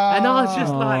 And I was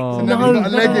just like,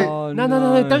 no,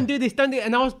 don't do this, don't do it.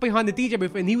 And I was behind the DJ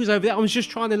booth, and he was over there. I was just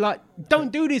trying to like,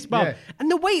 don't do this, bruv. Yeah. And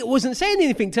the waiter wasn't saying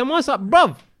anything to him. I was like,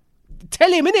 bruv,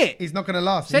 tell him, innit? He's not going to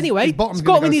last. So anyway, he's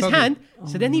got him in his hand.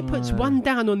 So then he puts one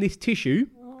down on this tissue,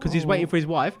 because he's waiting for his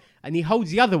wife, and he holds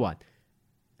the other one.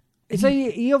 So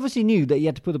he obviously knew that he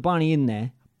had to put the bani in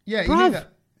there. Yeah, he knew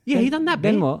that. Yeah, he done that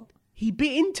bit. Then what? He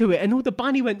bit into it, and all the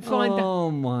bunny went flying down.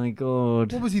 Oh my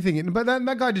God! What was he thinking? But that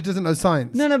guy just doesn't know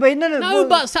science. But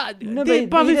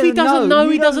if he doesn't know,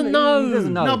 he doesn't know.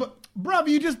 No, but bruv,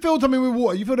 you just filled something with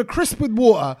water. You filled a crisp with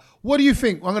water. What do you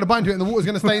think? I'm going to bite into it, and the water's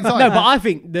going to stay inside. No, but I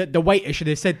think that the waiter should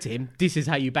have said to him, "This is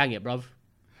how you bang it, bruv."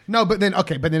 No, but then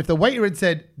if the waiter had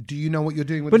said, "Do you know what you're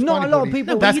doing with?" But not a lot of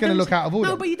people. That's going to look out of order.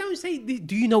 No, but you don't say,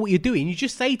 "Do you know what you're doing?" You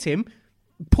just say to him,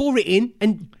 "Pour it in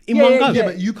and in one go." Yeah,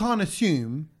 but you can't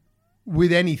assume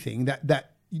with anything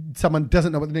that someone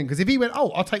doesn't know what they're doing. Because if he went, "Oh,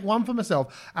 I'll take one for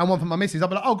myself and one for my missus," I'll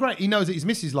be like, "Oh, great, he knows that his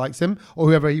missus likes him," or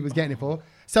whoever he was getting it for.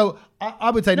 So I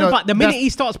would say no. But the minute he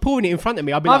starts pouring it in front of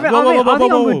me, I'll be like, I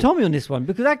think I'm with Tommy on this one,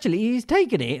 because actually he's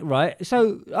taken it, right?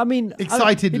 So, I mean,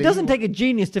 excitedly. It doesn't take a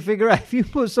genius to figure out if you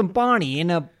put some bani in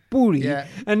a puri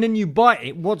and then you bite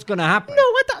it, what's going to happen? No,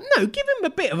 I don't know. Give him a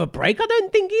bit of a break. I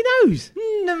don't think he knows.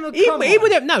 No, he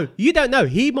would have. No, you don't know.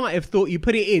 He might have thought you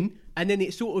put it in, and then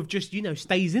it sort of just,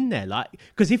 stays in there. Like,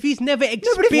 because if he's never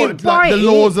experienced... the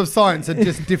laws of science are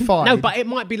just defied. No, but it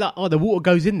might be like, the water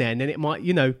goes in there, and then it might,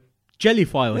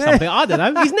 jellyfy or something. I don't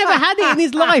know. He's never had it in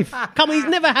his life. Come on, he's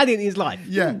never had it in his life.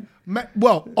 Yeah.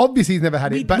 Well, obviously he's never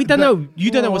had it. We don't know. You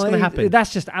don't know what's going to happen.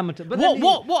 That's just amateur. But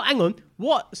what? Hang on.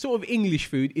 What sort of English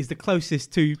food is the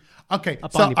closest to? Okay, a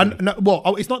so bunny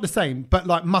it's not the same, but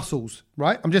like mussels,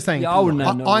 right? I'm just saying. Yeah, I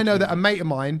wouldn't know. I know that a mate of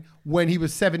mine, when he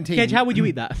was 17, Kedge, how would you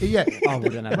eat that? Yeah, I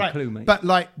wouldn't have a clue, mate. But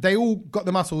like they all got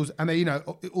the mussels, and they,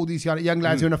 all these young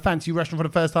lads who are in a fancy restaurant for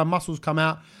the first time, mussels come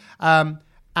out,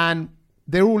 and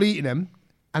they're all eating them,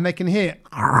 and they can hear.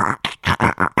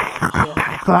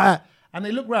 And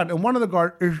they look round, and one of the guys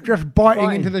is just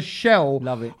biting into the shell.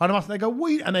 Love it. And they go,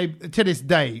 "Wait!" And they, to this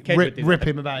day, rip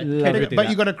him about it. But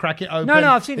you got to crack it open. No,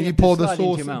 I've seen it. You pour the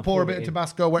sauce, pour a bit of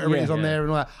Tabasco, whatever it is on there, and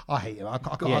all that. I hate him. I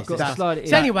can't slide it in.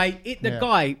 So anyway, the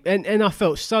guy, and I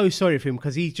felt so sorry for him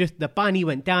because the bunny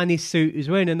went down his suit. He was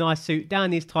wearing a nice suit,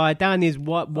 down his tie, down his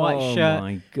white shirt,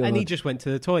 my God. and he just went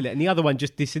to the toilet, and the other one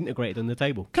just disintegrated on the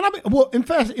table. In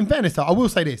fairness, though, I will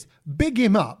say this: big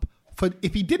him up.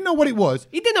 If he didn't know what it was,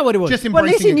 He didn't know what it was. Just Well,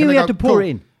 at least he embracing knew it, he had go, to pour cool. it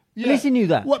in. Yeah. At least he knew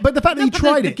that. But the fact that he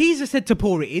tried the geezer said to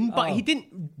pour it in, but he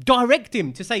didn't direct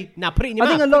him to say, "Now put it in your I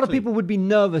mouth." think a lot of quickly. people would be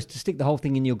nervous to stick the whole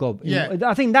thing in your gob. Yeah.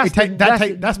 I think that's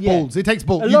that's balls. It takes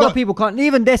balls. A lot of people can't.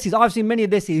 Even Desi's. I've seen many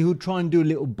of Desi's who try and do a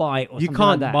little bite or You something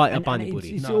can't like that. bite a And bunny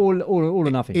buddy. It's all or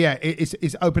nothing. Yeah, it's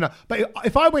open up. But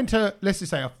if I went to, let's just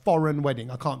say, a foreign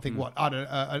wedding, I can't think what. I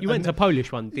don't. You went to a Polish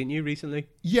one, didn't you, recently?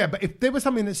 Yeah, but if there was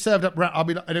something that's served up, I'll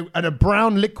be like, and a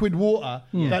brown liquid water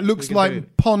that looks we can do like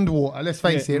it. pond water. Let's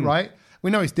face it, right?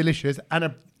 We know it's delicious, and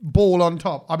a ball on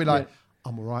top. I'll be like,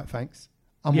 I'm all right, thanks.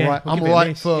 I'm all right. we'll I'm give all it a right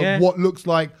miss. for Yeah. what looks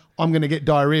like I'm going to get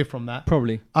diarrhea from that.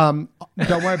 Probably. Don't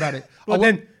worry about it. Well,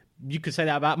 then you could say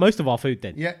that about most of our food,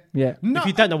 then. Yeah. Yeah. No, If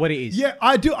you don't know what it is. Yeah,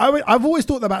 I do. I've always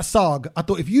thought about sarg. I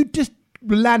thought if you just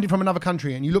landed from another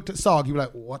country and you looked at sarg, you were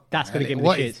like, what? That's going to give me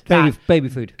what the is shit. that? Baby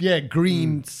food. Yeah,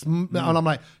 green. And I'm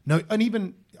like, no. And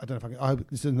even, I don't know if I hope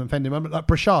this doesn't offend him, but like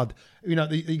prashad, you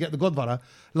get the godfather.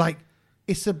 Like,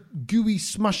 it's a gooey,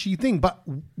 smushy thing, but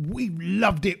we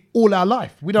loved it all our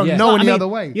life. We don't know any other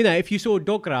way. If you saw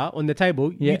dogra on the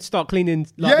table, you'd start cleaning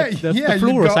the you'd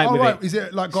floor or go, something with it. Is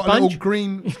it like got Sponge? a little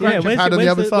green scratchy pad on the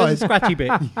other where's side? the scratchy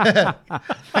bit?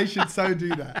 They should so do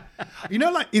that.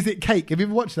 Is it cake? Have you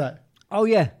ever watched that? Oh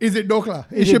yeah. Is it dokla?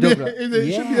 It Is should it be. dokla?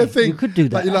 It should be a thing. You could do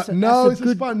that. Like, you're That's like, no, that's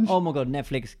it's a sponge. Oh my god,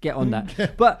 Netflix, get on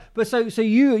that. But so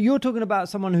you're talking about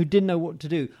someone who didn't know what to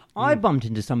do. I bumped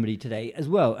into somebody today as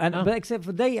well, but except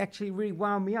for they actually really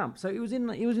wound me up. So it was in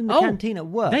the canteen at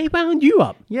work. They wound you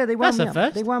up. Yeah, they wound That's me a up.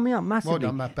 first. They wound me up massively.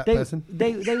 Well done, that they, person. They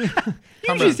Usually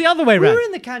it's the other way we around. were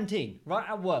in the canteen, right,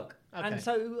 at work. Okay. And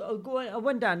so I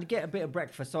went down to get a bit of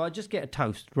breakfast. So I just get a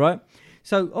toast, right?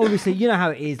 So obviously, you know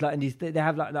how it is. Like they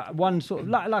have like one sort of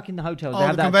like in the hotels. They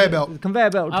have the that conveyor belt. the conveyor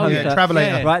belt. Oh, yeah, toaster,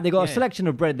 travelator. right? They got a selection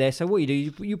of bread there. So what you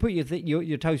do, you put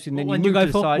your toast in, then What you one do you move go to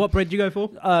the for? side. What bread do you go for?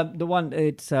 The one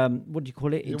it's what do you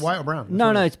call it? Is it white or brown?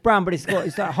 No, it's brown, but it's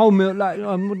that whole milk. Like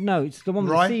no, it's the one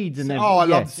with Right? the seeds and Oh, everything. I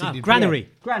Yeah. love seeded Granary.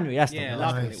 Granary. That's the Yeah, one.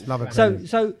 love Nice, love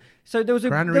it. So there was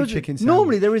Granary chicken sandwich.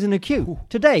 normally there isn't a queue.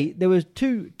 Today there was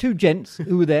two gents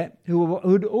who were there who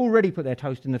had already put their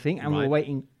toast in the thing and were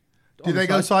waiting. Do they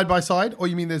go side by side, or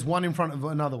you mean there's one in front of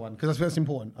another one? Because that's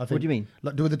important. I think. What do you mean?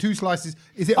 Like, do the two slices?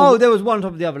 Is it? There was one on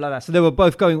top of the other like that. So they were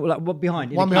both going like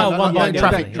behind. One behind, one behind,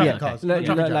 traffic yeah. cars. Like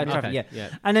Traffic jam. traffic, Okay, yeah. yeah.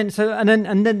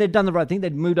 And then they'd done the right thing.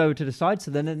 They'd moved over to the side.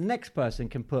 So then the next person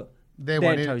can put their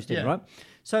toast in, yeah. right?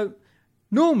 So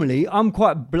normally I'm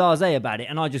quite blasé about it,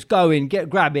 and I just go in,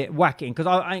 grab it, whack it in, because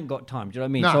I ain't got time. Do you know what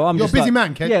I mean? No, so I'm you're a just busy like,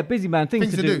 man, Ken. Yeah, busy man,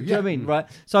 things to do. Do you know what I mean? Right.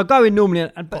 So I go in normally,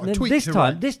 but Got a then tweet this to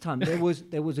time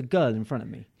write. there was a girl in front of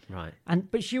me. Right.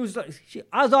 But she was like,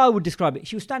 as I would describe it,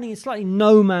 she was standing in slightly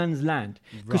no man's land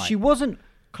because Right. she wasn't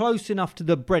close enough to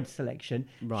the bread selection.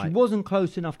 Right. She wasn't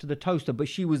close enough to the toaster, but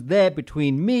she was there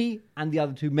between me and the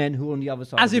other two men who were on the other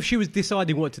side. As if she was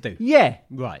deciding what to do. Yeah.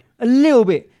 Right. A little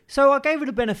bit. So I gave her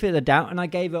the benefit of the doubt, and I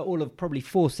gave her all of probably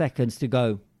 4 seconds to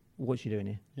go, what's she doing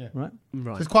here? Yeah. Right?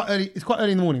 So it's quite early. It's quite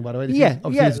early in the morning, by the way.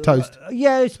 Obviously, it's toast.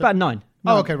 It's about 9.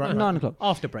 Oh, okay, right. 9 o'clock.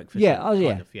 After breakfast. Yeah,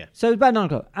 kind of, yeah. So it's about 9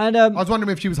 o'clock. And I was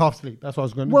wondering if she was half asleep. That's what I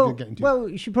was going to get into. Well,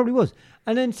 she probably was.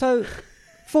 And then so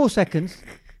 4 seconds,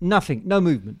 nothing, no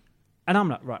movement. And I'm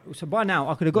like, right. So by now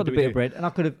I could have got the bit of bread, and I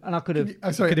could have.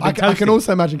 Sorry, Could have I been can toasty.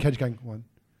 also imagine Kedge going 1,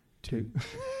 2,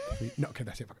 3. No, okay,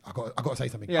 that's it. I got to say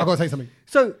something. Yeah. I got to say something.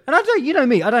 So, and I don't, you know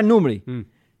me, I don't normally.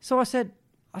 So I said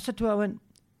to her, I went,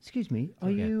 "Excuse me,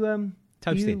 are you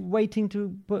Toasting. waiting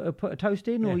to put a toast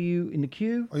in, or are you in the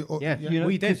queue?" Yeah. You know,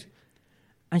 Well, you did. 'cause-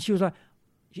 And she was like,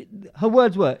 her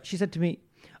words were, she said to me,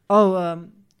 "Oh,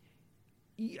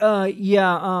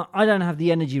 I don't have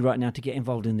the energy right now to get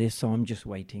involved in this, so I'm just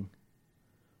waiting."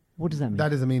 What does that mean? That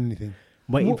doesn't mean anything.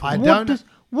 waiting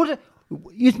for.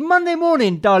 It's Monday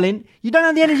morning, darling. You don't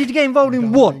have the energy to get involved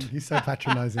in what? He's so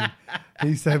patronising.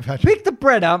 Pick the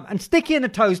bread up and stick it in a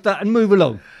toaster and move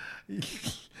along.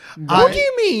 What do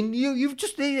you mean? You've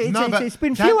just it's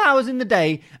been a few hours in the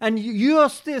day and you're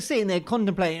still sitting there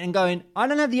contemplating and going, I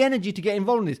don't have the energy to get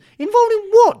involved in this. Involved in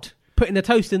what? Putting the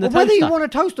toast in the toaster. Whether you want a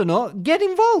toast or not, get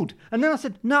involved. And then I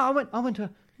said, no, I went to her,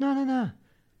 no.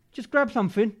 Just grab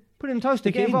something. Put it in the toaster,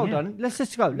 get involved, darling. Let's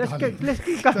just go. Let's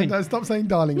keep going. Stop saying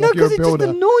darling. No, because it just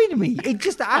annoyed me. It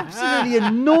just absolutely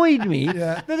annoyed me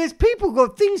that there's people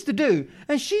got things to do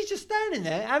and she's just standing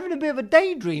there having a bit of a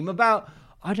daydream about,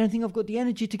 I don't think I've got the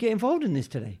energy to get involved in this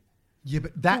today. Yeah,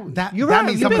 but that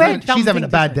means she's having a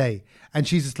bad day. And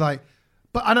she's just like,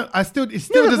 but it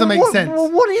still doesn't make sense.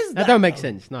 Well, what is that? That don't make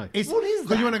sense, no. What is that?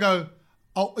 Because you want to go,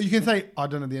 you can say, I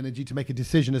don't have the energy to make a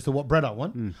decision as to what bread I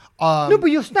want. No, but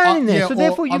you're standing there, so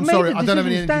therefore you made the decision. I don't have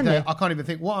any energy to stand there. I can't even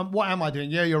think, what am I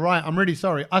doing? Yeah, you're right. I'm really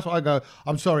sorry. That's what I go,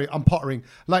 I'm sorry, I'm pottering.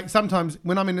 Like sometimes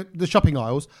when I'm in the shopping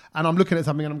aisles and I'm looking at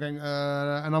something and I'm going,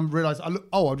 and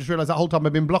I just realised that whole time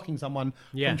I've been blocking someone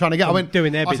from trying to get. I went,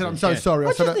 doing their business. I said, I'm so sorry.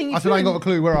 I said, I ain't got a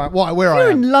clue where I am.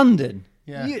 You're in London.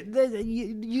 Yeah.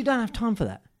 You don't have time for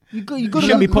that. You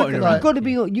shouldn't be putting it right. So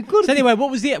anyway,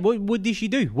 what did she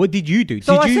do? What did you do?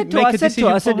 So did I you said to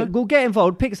her, I said, go get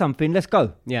involved, pick something, let's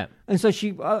go. Yeah. And so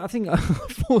I think I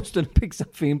forced her to pick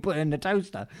something and put it in the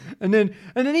toaster. And then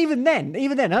even then,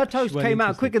 her toast came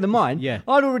out quicker than mine. Yeah.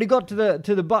 I'd already got to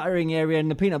the buttering area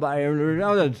and the peanut butter area.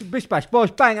 I was bish bash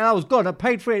bosh bang, and I was gone. I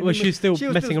paid for it. Well, she was still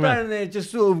messing around. Standing there,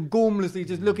 just sort of gormlessly,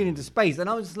 just looking into space. And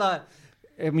I was just like,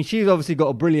 I mean, she's obviously got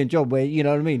a brilliant job where, you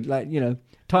know what I mean, like, you know.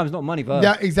 Time's not money for her.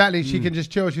 Yeah, exactly. She can just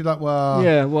chill. She's like,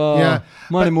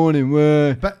 Monday morning.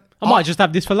 But I might just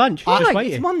have this for lunch.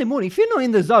 It's Monday morning. If you're not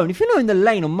in the zone, if you're not in the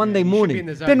lane on Monday morning,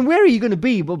 then where are you going to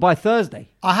be by Thursday?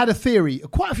 I had a theory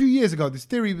quite a few years ago. This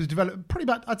theory was developed pretty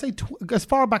much, I'd say, as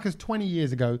far back as 20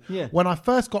 years ago, when I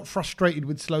first got frustrated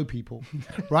with slow people,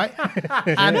 right?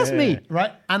 And that's me,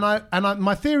 right? And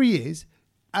my theory is,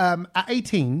 at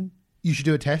 18, you should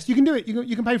do a test. You can do it.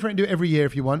 You can pay for it and do it every year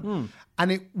if you want,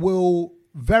 and it will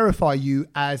verify you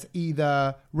as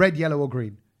either red, yellow, or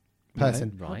green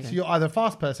person. Right. So you're either a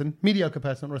fast person, mediocre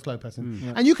person, or a slow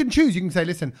person. And you can choose. You can say,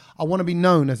 listen, I want to be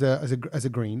known as a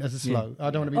green, as a slow.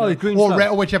 I don't want to be known, green, or slow. red,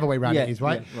 or whichever way around it is,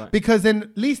 right? Yeah, right? Because then,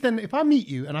 at least then, if I meet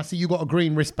you and I see you got a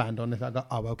green wristband on this, I go,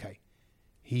 oh, okay,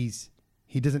 he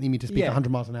doesn't need me to speak 100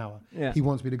 miles an hour. Yeah. He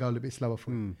wants me to go a little bit slower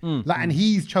for him. And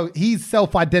he's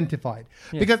self-identified.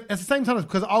 Because at the same time,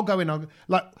 because I'll go in,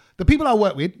 like the people I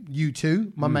work with, you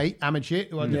two, my mate, Amateur,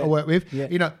 who I work with,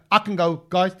 you know, I can go,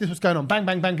 guys, this is what's going on. Bang,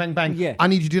 bang, bang, bang, bang. Yeah. I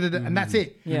need you to do that. And that's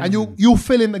it. Yeah. And you'll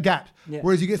fill in the gap. Yeah.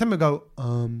 Whereas you get someone go,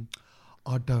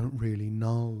 I don't really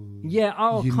know. Yeah,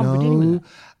 I'll come with that.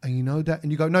 And you know that,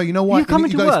 and you go, no, you know what? You're coming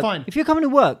to work. Fine. If you're coming to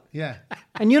work,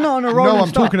 and you're not on a rolling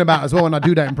I'm talking about as well when I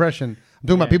do that impression. I'm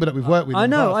talking about people that we've worked with. I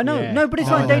know. Yeah. No, but it's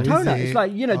like Daytona. It's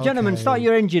like, you know, gentlemen, start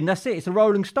your engine. That's it. It's a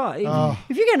rolling start.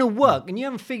 If you're getting to work and you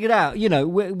haven't figured out, you know,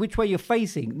 which way you're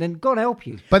facing, then God help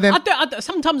you. But then,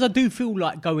 sometimes I do feel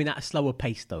like going at a slower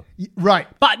pace, though. Right.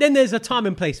 But then there's a time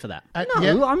and place for that.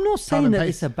 No, I'm not saying that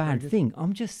it's a bad thing.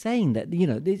 I'm just saying that, you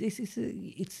know,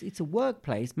 it's a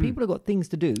workplace. People have got things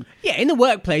to do. Yeah, in the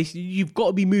workplace, you've got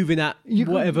to be moving at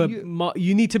whatever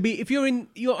you need to be. If you're on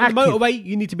the motorway,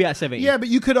 you need to be at 70. Yeah, but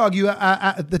you could argue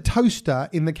at the toaster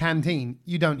in the canteen,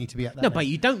 you don't need to be at that. No, but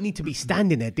you don't need to be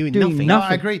standing there doing nothing. No,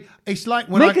 I agree. It's like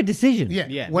when make a decision.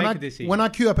 Yeah, when I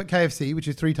queue up at KFC, which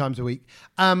is 3 times a week,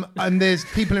 and there's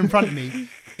people in front of me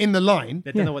in the line.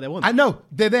 They don't know what they want. I know.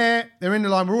 They're there. They're in the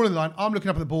line. We're all in the line. I'm looking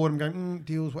up at the board. I'm going,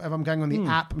 deals, whatever. I'm going on the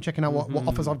app. I'm checking out what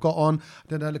offers I've got on.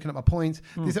 Looking at my points.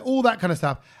 There's all that kind of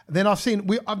stuff. Then I've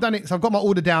done it. So I've got my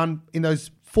order down in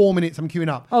those 4 minutes I'm queuing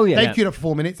up. Oh, yeah. They've queued up for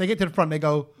 4 minutes. They get to the front. They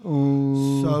go,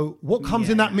 so what comes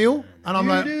in that meal? And I'm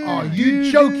like,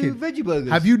 you joking? Veggie burgers.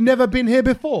 Have you never been here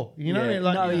before? You know?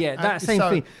 That same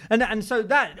thing. And so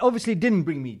that obviously didn't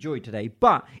bring me joy today.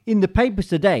 But in the papers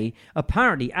today,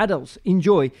 apparently adults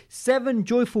enjoy 7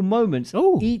 joyful moments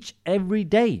each every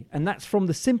day. And that's from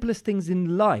the simplest things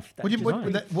in life.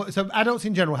 So adults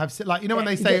in general have, like, you know when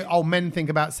they say, men think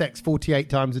about sex 48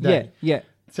 times a day? Yeah.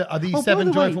 So are these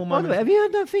 7 joyful moments? By the way, have you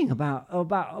heard that thing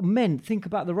about men think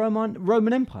about the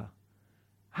Roman Empire?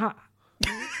 Have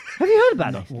you heard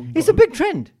about it? It's a big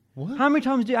trend. What? How many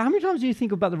times do you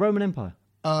think about the Roman Empire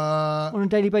on a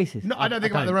daily basis? No, I don't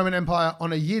think about the Roman Empire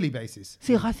on a yearly basis.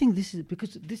 See, I think this is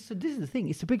because this is the thing.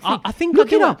 It's a big thing. I think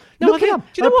look it up. No, look it up.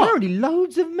 Do you know what? Apparently,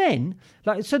 loads of men.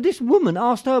 Like, so this woman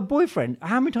asked her boyfriend,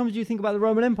 "How many times do you think about the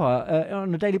Roman Empire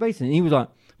on a daily basis?" And he was like,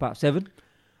 "About 7."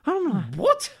 I'm like,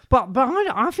 What? But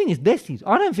I think it's Desi's.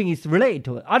 I don't think it's related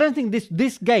to it. I don't think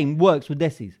this game works with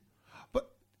Desi's. But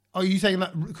are you saying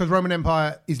that because Roman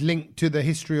Empire is linked to the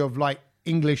history of like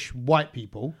English white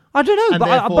people? I don't know, And but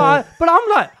therefore- I'm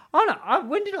like,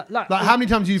 when did I Like how many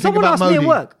times do you think someone about asked me Modi? at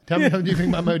work. How many times do you think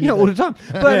about Modi? Yeah, all the time.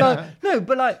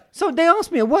 But so they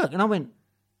asked me at work, and I went,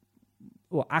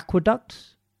 "What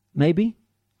aqueducts? Maybe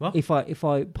What? if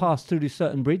I pass through this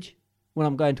certain bridge when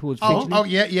I'm going towards Finchley." Oh,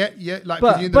 yeah. Like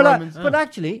 'cause you're the Romans. But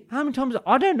actually, how many times?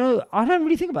 I don't know. I don't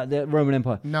really think about the Roman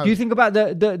Empire. No. Do you think about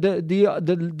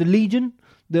the legion?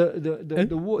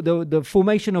 The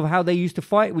formation of how they used to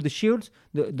fight with the shields,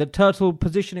 the turtle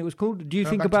position it was called. Do you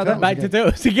think about that? Back to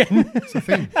turtles again. It's a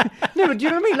thing. No, but do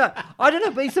you know what I mean? Like, I don't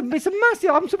know, but it's a massive.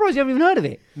 I'm surprised you haven't even heard of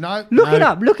it. No. Look it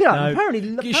up. No.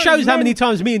 Apparently, It shows how many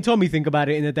times me and Tommy think about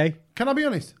it in a day. Can I be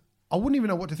honest? I wouldn't even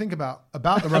know what to think about the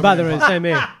Roman About the Empire. same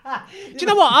here. Do you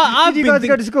know what? I've Did you been guys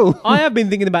go to school? I have been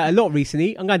thinking about it a lot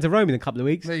recently. I'm going to Rome in a couple of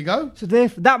weeks. There you go. So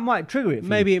that might trigger it. For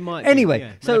Maybe you. it might do, Anyway,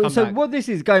 yeah, when I come so back. what this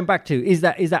is going back to is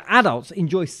that adults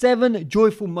enjoy 7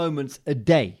 joyful moments a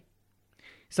day.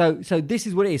 So this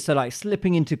is what it is. So like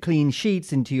slipping into clean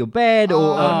sheets into your bed,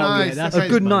 or nice. that's a a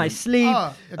good moment. night's sleep.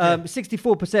 Oh, okay.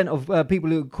 64% of people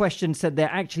who questioned said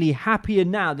they're actually happier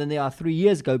now than they are 3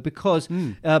 years ago because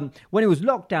when it was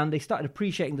lockdown, they started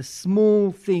appreciating the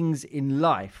small things in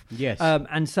life. Yes.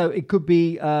 And so it could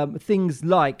be things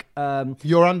like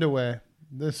Your underwear.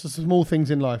 There's small things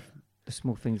in life. the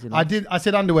small things in life. I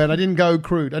said underwear and I didn't go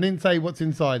crude. I didn't say what's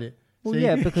inside it. Well, See?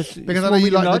 yeah, because I know small, you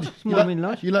medium, like large, the, small, you like, medium,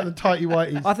 large. you like the tighty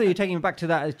whities. I thought you were taking me back to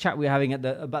that chat we were having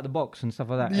about the box and stuff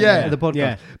like that. Yeah. at the podcast.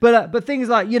 Yeah. But things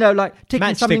like like ticking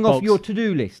Matchstick something off box. your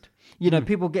to-do list.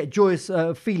 People get joyous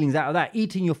feelings out of that.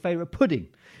 Eating your favorite pudding,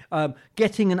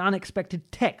 getting an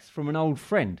unexpected text from an old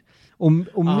friend, or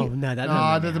Oh no, that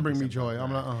doesn't bring me joy.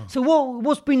 I'm like, oh. So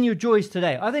what's been your joys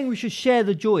today? I think we should share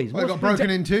the joys. I What's got been broken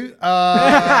into.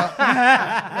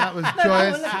 That was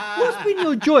joyous. What's been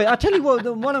your joy? I tell you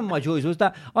what, one of my joys was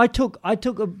that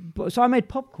I made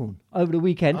popcorn over the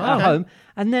weekend at home,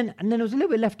 and then there was a little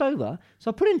bit left over,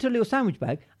 so I put it into a little sandwich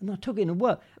bag, and I took it in to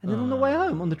work. And then on the way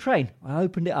home on the train, I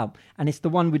opened it up, and it's the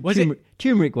one with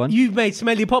turmeric one. You've made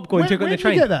smelly popcorn. Took on Where the did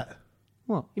train. you get that?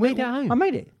 What? You made it at home? I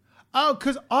made it. Oh,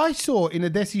 because I saw in a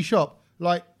Desi shop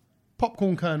like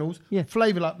popcorn kernels, Yeah.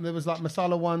 flavour like there was like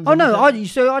masala ones. Oh and no!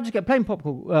 this- I just get plain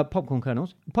popcorn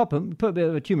kernels, pop them, put a bit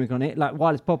of a turmeric on it, like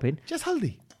while it's popping. just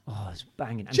haldi. Oh, it's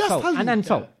banging. And Just salt. haldi. And then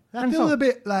salt. That And feels salt. a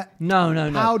bit like No.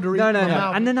 powdery No. in my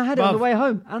mouth. And then I had it on the Bruv. way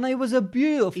home, and it was a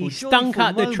beautiful. He stunk joyful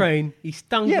at the moment. train. He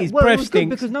stunk. Yeah, His well, it breath was good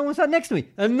stinks. because no one sat next to me.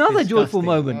 Another joyful Disgusting.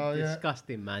 moment. Oh, yeah.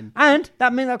 Disgusting, man. And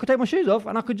that meant I could take my shoes off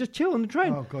and I could just chill on the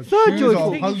train. Oh, God, Third shoes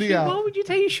joyful. off. Hold the out. Why would you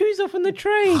take your shoes off on the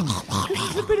train?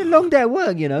 It's a bit of a long day at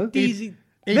work, Easy.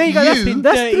 If There you go. you-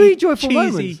 That's dirty, 3 joyful cheesy.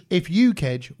 moments. If you,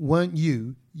 Kedge, weren't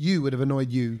you would have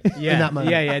annoyed you in that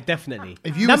moment. Yeah, definitely.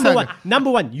 If you were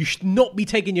number one, you should not be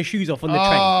taking your shoes off on the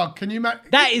train. Oh, can you imagine?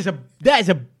 That is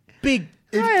a big.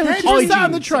 If Yeah, Kedge hygiene was sat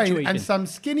on the train situation. and some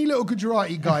skinny little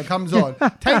Gujarati guy comes on,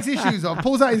 takes his shoes off,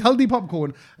 pulls out his haldi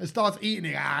popcorn and starts eating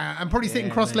it, and probably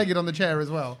sitting cross-legged on the chair as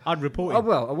well. I'd report Oh, it.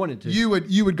 well, I wanted to. You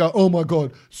would go, oh my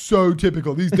god, so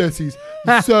typical. These Desis,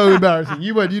 so embarrassing.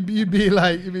 You would, you'd be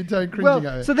totally cringing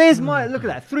at it. So there's look at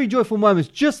that. 3 joyful moments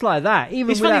just like that.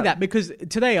 Even It's funny without- that because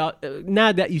today,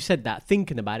 now that you said that,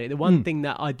 thinking about it, the one thing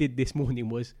that I did this morning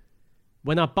was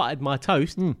when I buttered my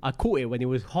toast, I caught it when it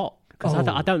was hot because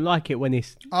I don't like it when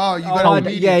it's. Oh, you Oh, got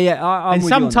to yeah. I'm And with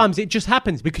you on that. sometimes it just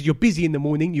happens because you're busy in the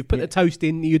morning. You've put the toast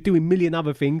in, you're doing a million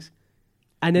other things,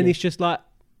 and then it's just like,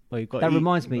 well, you've got. That to eat,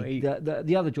 reminds you've got to me, eat.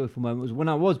 the other joyful moment was when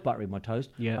I was buttering my toast.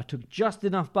 Yeah. I took just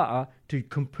enough butter to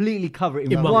completely cover it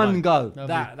in In one one go. Lovely.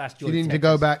 That's You joy. need to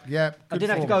go back. Yeah. I good didn't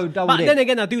have to form. go double But dip. then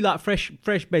again, I do like fresh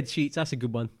bed sheets. That's a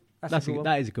good one.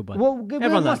 That is a good one. Well, there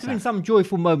Everyone must likes have been that. some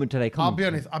joyful moment today. Come I'll on. be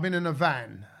honest. I've been in a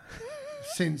van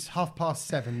since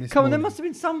 7:30 this Come on, there morning. must have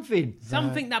been something.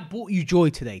 Something that brought you joy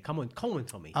today. Come on,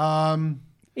 Tommy. Um,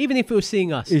 Even if it was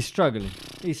seeing us. He's struggling.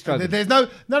 He's struggling. there's none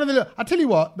of the. I tell you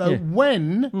what, though, Yeah.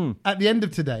 when at the end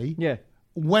of today, Yeah.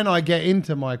 when I get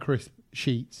into my crisp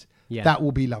sheets, Yeah. that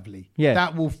will be lovely. Yeah.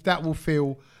 that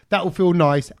will feel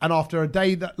nice. And after a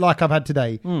day that like I've had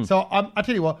today, so I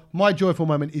tell you what, my joyful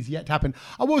moment is yet to happen.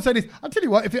 I will say this. I tell you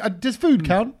what, if does food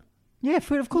count? Yeah,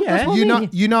 food, of course. Yeah. That's what You I know, mean.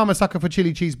 you know, I'm a sucker for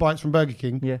chili cheese bites from Burger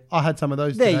King. Yeah. I had some of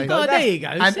those There you today. go. Oh, there you go.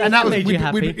 And See, that was made you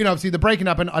happy. you know, obviously the breaking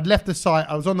happened. I'd left the site.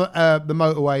 I was on the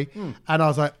motorway, and I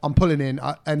was like, I'm pulling in.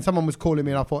 And someone was calling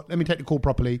me, and I thought, let me take the call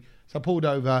properly. So I pulled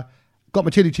over, got my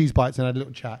chili cheese bites and had a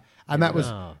little chat. And that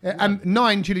was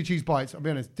 9 chili cheese bites. I'll be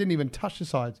honest, didn't even touch the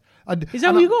sides. Is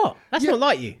that what you got? That's not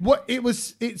like you. What it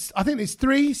was? I think it's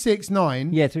 3, 6,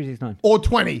 9. Yeah, 3, 6, 9. Or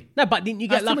 20. No, but didn't you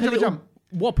get like a little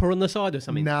Whopper on the side or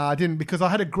something? No, I didn't, because I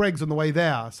had a Greg's on the way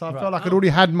there, so I felt like I'd already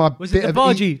had my Was bit it of the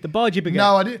Bargy baguette?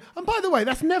 No, I didn't. And by the way,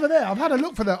 that's never there. I've had a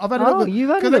look for that. I've had a look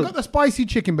because they've got the spicy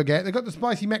chicken baguette, they've got the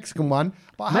spicy Mexican one.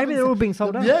 But maybe they're all being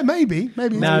sold out. Yeah, maybe.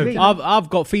 No, I've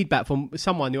got feedback from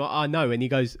someone who I know, and he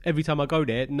goes, every time I go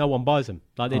there, no one buys them.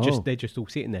 Like they're just all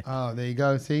sitting there. Oh, there you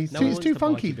go. See, it's too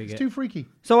funky. It's too freaky.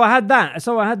 So I had that.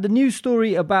 So I had the news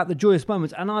story about the joyous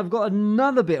moments, and I've got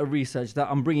another bit of research that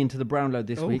I'm bringing to the Brownload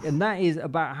this week, and that is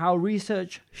about how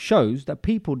research shows that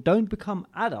people don't become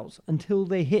adults until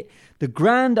they hit the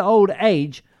grand old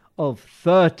age of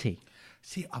 30.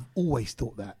 See, I've always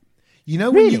thought that. You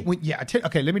know, really?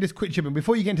 Okay, let me just quick chip in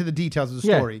before you get into the details of the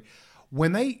story.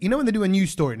 When they do a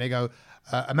news story and they go,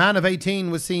 a man of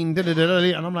 18 was seen, and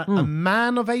I'm like, a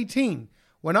man of 18?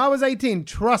 When I was 18,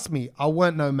 trust me, I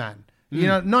weren't no man.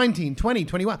 19, 20,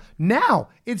 21. Now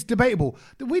it's debatable.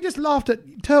 We just laughed at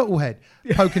Turtlehead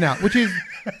poking out, which is,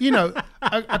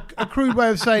 a crude way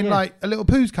of saying like a little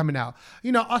poo's coming out.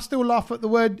 I still laugh at the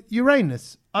word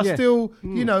Uranus. Still,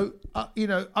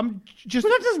 I'm just.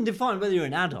 Well, that doesn't define whether you're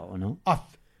an adult or not.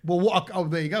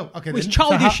 There you go. Okay, it's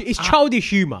childish. It's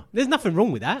childish humour. There's nothing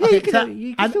wrong with that. Yeah,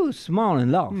 you can still smile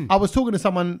and laugh. I was talking to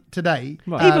someone today.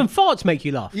 Even farts make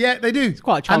you laugh. Yeah, they do. It's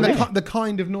quite childish. And the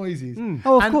kind of noises.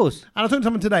 Oh, of course. And I talked to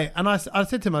someone today, and I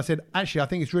said to him, actually, I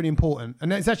think it's really important.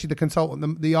 And it's actually the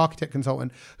consultant, the architect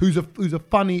consultant, who's a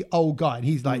funny old guy, and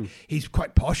he's like, he's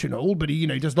quite posh and all, but he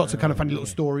does lots of kind of funny little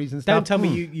stories and stuff. Don't tell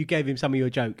me you gave him some of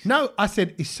your jokes. No, I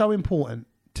said it's so important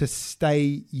to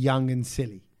stay young and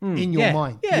silly. In your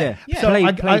mind. Yeah.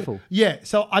 So playful.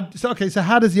 So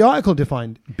how does the article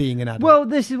define being an adult? Well,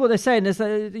 this is what they're saying. Is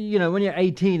when you're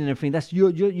 18 and everything, that's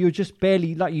you're just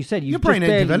barely, like you said, your brain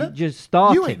ain't developed. Just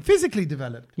started. You ain't physically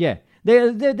developed. Yeah.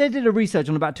 They did a research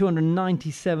on about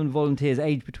 297 volunteers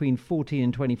aged between 14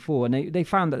 and 24, and they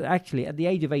found that actually at the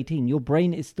age of 18, your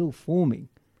brain is still forming.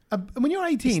 When you're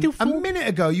 18, a minute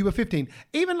ago you were 15.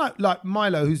 Even like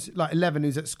Milo, who's like 11,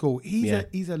 who's at school, he's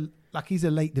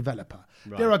a late developer.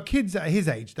 Right. There are kids at his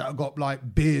age that have got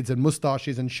like beards and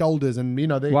mustaches and shoulders, and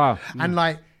and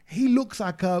like he looks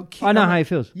like a kid. I know how he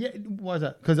feels. Yeah, why is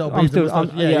that? Because I'm still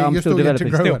developing.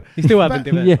 You still haven't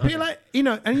developed. But you're like,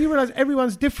 and you realize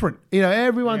everyone's different.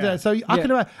 Everyone's there. So I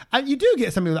can imagine, and you do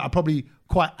get some people that are probably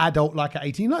quite adult, like at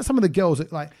 18. Like some of the girls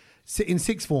that like sit in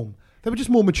sixth form. They were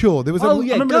just more mature. There was I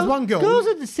remember there was one girl. Girls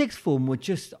at the sixth form were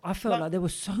just, I felt like they were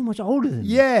so much older than me.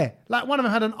 Yeah. Like one of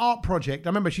them had an art project. I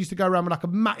remember she used to go around with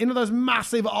like those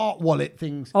massive art wallet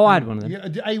things. Oh, I had one of them. Yeah,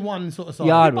 A1 sort of size.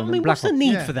 Yeah, I had one. I mean, what's the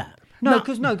need for that? No,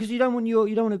 because you don't want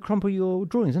to crumple your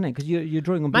drawings, isn't it? Because you're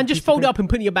drawing on. Man, just fold it up and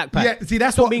put it in your backpack. Yeah, see,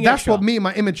 that's what me and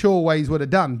my immature ways would have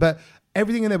done. But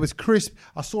everything in there was crisp.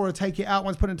 I saw her take it out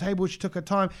once, put it on the table. She took her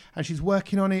time and she's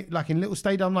working on it like in little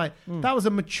stage. I'm like, that was a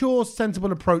mature,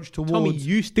 sensible approach towards. Tommy,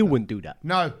 you still wouldn't do that.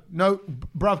 No,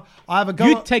 bruv. I have a go.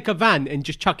 You'd take a van and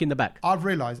just chuck in the back. I've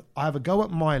realised I have a go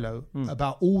at Milo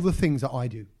about all the things that I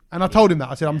do. And I told him that.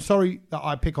 I said, I'm sorry that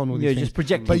I pick on all these things. Just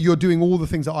projecting. But you're doing all the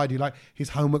things that I do. Like his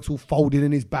homework's all folded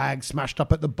in his bag, smashed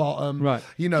up at the bottom. Right.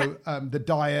 The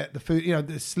diet, the food,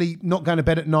 the sleep, not going to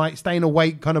bed at night, staying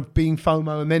awake, kind of being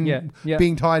FOMO, and then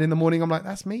being tired in the morning. I'm like,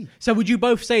 that's me. So would you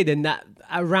both say then that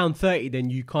around 30, then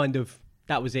you kind of,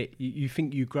 that was it? You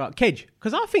think you grew up? Kedge,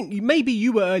 because I think maybe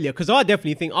you were earlier, because I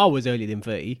definitely think I was earlier than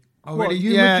 30. Oh, really?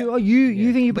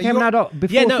 You think you became an adult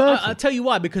before 30? I'll tell you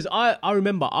why. Because I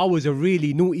remember I was a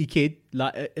really naughty kid,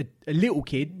 like a little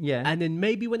kid. Yeah. And then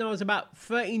maybe when I was about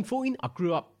 13, 14, I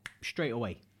grew up straight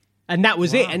away. And that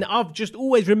was it. And I've just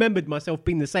always remembered myself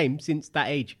being the same since that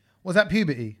age. Was that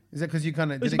puberty? Is that because you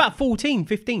kind of... It was about 14,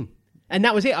 15. And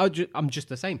that was it. I'm just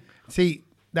the same. See,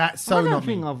 that's so not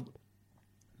me.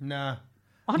 Nah.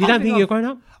 You don't think you're grown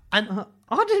up? And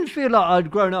I didn't feel like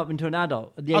I'd grown up into an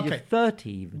adult at the age of 30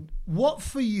 even. What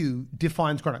for you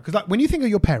defines grown up? Because like when you think of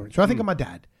your parents, when I think of my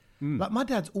dad, like my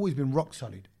dad's always been rock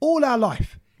solid all our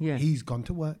life. Yeah. He's gone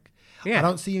to work. Yeah. I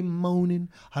don't see him moaning.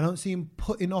 I don't see him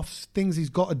putting off things he's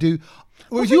got to do.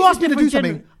 Well, if you ask me to do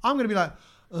something, I'm going to be like,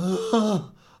 I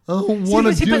don't want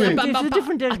to do it. It's a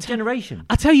different generation.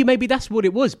 I tell you, maybe that's what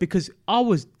it was, because I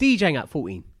was DJing at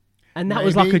 14. And that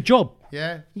was like a job.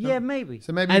 Yeah. Yeah, maybe.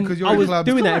 So maybe because you're I in was clubs,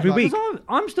 doing that every week.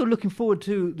 I'm still looking forward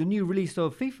to the new release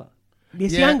of FIFA.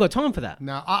 Yes, I haven't got time for that.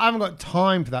 No, I haven't got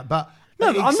time for that. But no,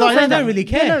 I'm not saying I don't really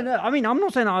care. No. I mean, I'm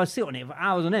not saying I sit on it for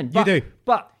hours on end. You do.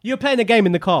 But you were playing a game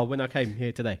in the car when I came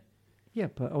here today. Yeah,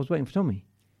 but I was waiting for Tommy.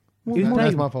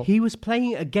 That's my fault. He was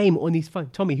playing a game on his phone.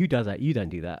 Tommy, who does that? You don't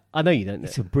do that. I know you don't.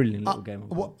 It's a brilliant little game.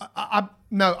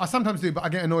 No, I sometimes do, but I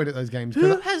get annoyed at those games.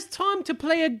 Who has time to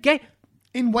play a game?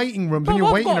 In waiting rooms, Bro, when you're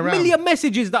I've waiting got around. a million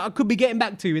messages that I could be getting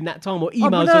back to in that time, or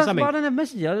emails but or something. I don't have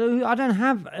messages. I don't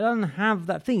have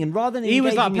that thing. And rather than He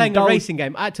was like engaging playing in a racing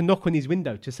game. I had to knock on his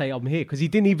window to say I'm here because he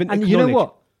didn't even And acknowledge. you know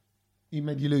what? He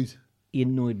made you lose. He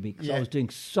annoyed me because Yeah. I was doing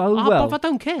so well. But I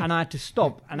don't care. And I had to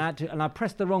stop, and I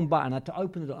pressed the wrong button. I had to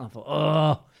open the door. And I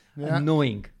thought,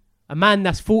 annoying. A man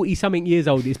that's 40-something years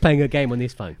old is playing a game on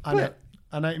his phone. I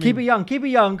know. Keep it young. Keep it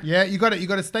young. Yeah, you got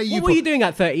to stay. What were you doing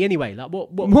at 30 anyway? Like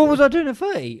what was I doing at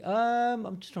 30?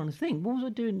 I'm just trying to think. What was I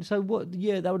doing? So what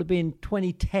year? That would have been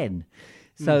 2010.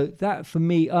 So that for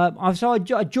me, I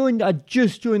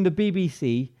just joined the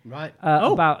BBC Right.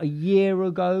 about a year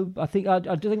ago. I think I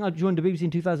joined the BBC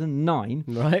in 2009.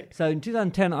 Right. So in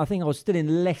 2010, I think I was still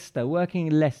in Leicester, working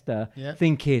in Leicester,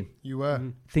 thinking,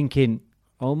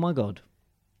 oh my God,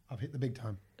 I've hit the big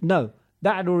time. no,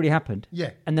 that had already happened.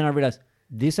 Yeah. And then I realised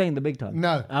this ain't the big time.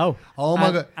 No. Oh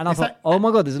my God. And I thought, oh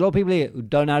my God, there's a lot of people here who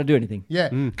don't know how to do anything. Yeah.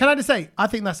 Can I just say, I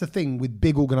think that's the thing with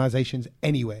big organisations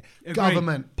anywhere. Agree.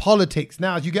 Government, politics.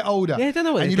 Now, as you get older, Yeah, I don't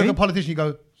know what and you they're look at doing. politicians, you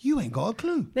go, you ain't got a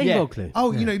clue. They ain't got a clue.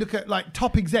 Oh, you know, you look at like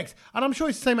top execs, and I'm sure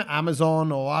it's the same at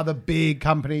Amazon or other big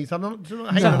companies. I'm not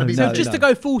hating on the BBC. So just to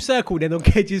go full circle then on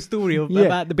Kedge's story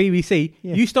about the BBC,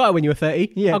 you started when you were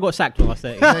 30. Yeah. I got sacked when I was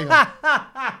 30. There you go.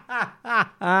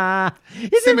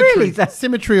 Is it really?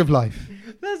 Symmetry of life.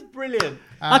 That's brilliant.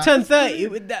 I turned 30.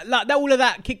 All of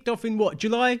that kicked off in what?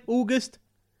 July? August?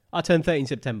 I turned 30 in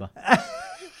September.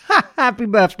 Happy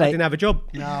birthday. Didn't have a job.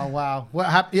 Oh, wow.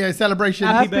 What celebration.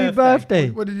 Happy birthday.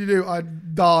 What did you do? I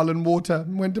had dal and water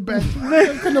and went to bed.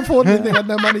 Couldn't afford anything. Had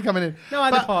no money coming in. No,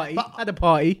 I had a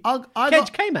party.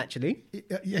 Kedge came actually.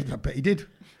 Yeah, I bet he did.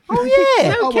 Oh,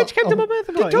 yeah. No, Kedge came to my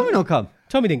birthday party. Did Tommy not come?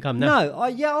 Tommy didn't come, no. No.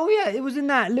 It was in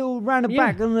that little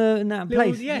roundabout in that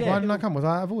place. yeah. Why didn't I come? Was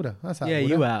I out of order? That's out of order.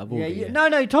 You were out of order.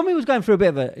 No, Tommy was going through a bit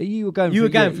of a... You were going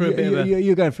through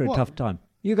a tough time.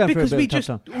 You were going Because through we a bit of just...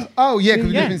 a tough time. Oh, yeah,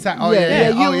 because we've been sat. Oh, yeah.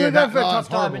 You Oh, were yeah. going through a That's tough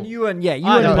time, horrible. and you weren't. Yeah, you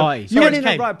I had weren't. a party. You weren't Kedge in the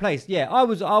came. right place. Yeah,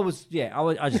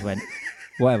 I just went.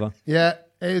 Whatever. Yeah,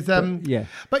 it was. Yeah.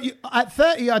 But at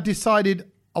 30, I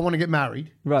decided I want to get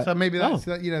married. Right. So maybe that's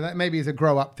that maybe is a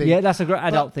grow up thing. Yeah, that's a great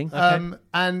adult thing.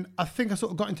 And I think I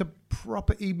sort of got into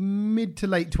property mid to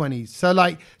late 20s.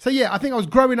 So yeah, I think I was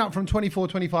growing up from 24,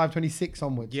 25, 26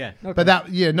 onwards. Yeah. Okay. But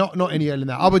not any earlier than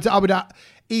that. I would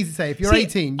easy say if you're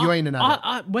 18, you ain't an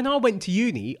adult. When I went to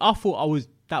uni, I thought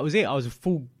that was it. I was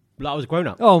I was grown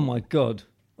up. Oh my God.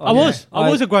 I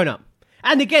was a grown up.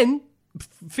 And again,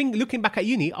 looking back at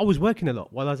uni, I was working a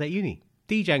lot while I was at uni,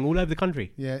 DJing all over the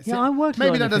country. Yeah, I worked.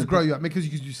 Maybe that does grow you up because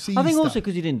you see. I think stuff. also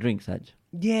because you didn't drink, Saj.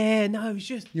 Yeah, no, it's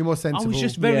just You're more sensible. I was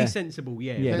just very sensible.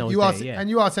 Yeah, when I was you are, there, yeah. and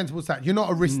you are a sensible stat. You're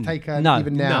not a risk taker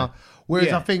even now. No.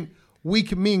 Whereas I think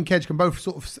me and Kedge can both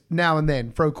sort of now and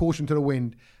then throw caution to the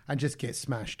wind and just get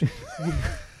smashed,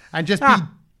 and just be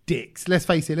dicks. Let's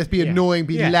face it. Let's be annoying,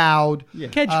 be loud. Yeah.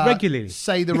 Kedge regularly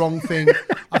say the wrong thing.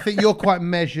 I think you're quite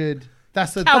measured.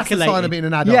 That's a sign of being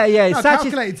an adult. Yeah. No,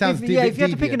 calculated sounds if you had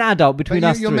to pick an adult between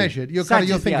us, you're measured. You're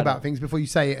think about things before you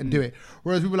say it and do it.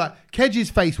 Whereas we were like, Kedge's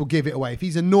face will give it away. If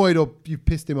he's annoyed or you've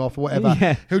pissed him off or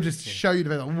whatever, he'll just show you the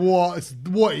face.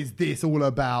 Like, what is this all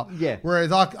about? Yeah.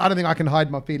 Whereas I don't think I can hide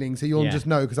my feelings, so you'll just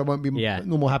know because I won't be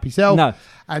normal happy self. No.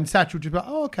 And Satch will just be like,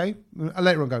 oh okay. And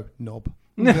later on, go knob.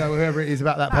 Whoever it is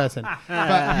about that person,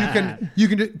 but you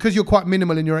can because you're quite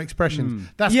minimal in your expressions.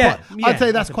 I'd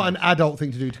say that's quite an adult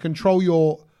thing to do, to control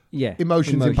your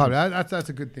emotions in public. That's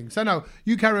a good thing. So no,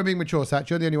 you carry on being mature, Satch.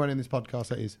 You're the only one in this podcast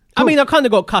that is. I mean, I kind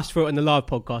of got cussed for it on the live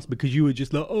podcast because you were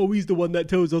just like, "Oh, he's the one that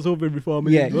tells us off every 5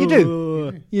 minutes." Yeah,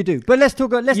 you do. But let's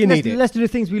talk. Let's do the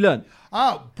things we learned.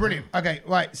 Oh, brilliant. Okay,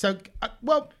 right. So, I've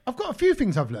got a few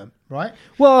things I've learned. Right.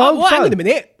 Well, hang on a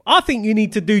minute. I think you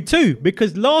need to do two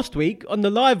because last week on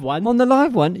the live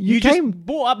one, you just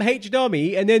brought up H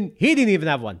Dummy and then he didn't even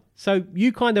have one. So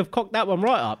you kind of cocked that one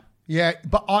right up. Yeah,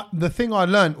 but the thing I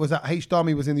learned was that H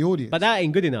Dummy was in the audience. But that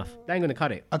ain't good enough. They ain't going to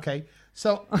cut it. Okay.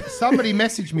 So somebody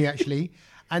messaged me actually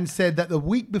and said that the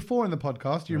week before in the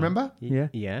podcast, do you remember? Yeah.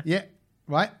 Yeah.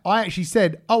 Right. I actually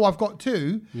said, I've got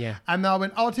two. Yeah. And then I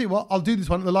went, I'll tell you what, I'll do this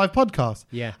one at the live podcast.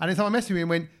 Yeah. And then someone messaged me and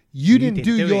went, you didn't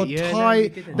do your Thai.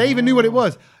 They even knew what it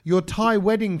was. Your Thai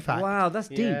wedding fact. Wow, that's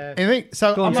deep. And I think,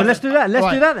 so let's do that.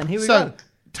 Let's do that then. Here we go.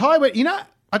 Thai wedding,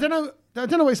 I don't know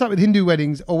what it's like with Hindu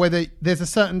weddings or whether there's a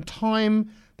certain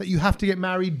time that you have to get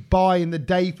married by in the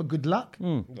day for good luck.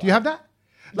 Do you have that?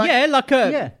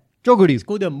 Joguri. It's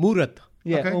called a murat.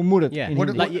 Yeah, Okay. or murad. Yeah, in What-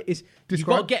 Hindi. like you've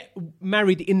describe- got to get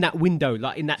married in that window,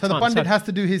 like in that So time. the pandit has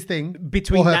to do his thing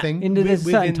between or her that, thing. In the- there's a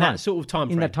certain within time. that sort of time In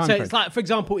frame. that time so frame. it's like, for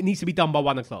example, it needs to be done by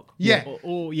 1 o'clock. Yeah.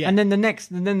 Or yeah. And then the next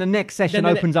session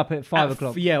Then the opens up at 5 at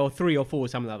o'clock. Yeah, or 3 or 4,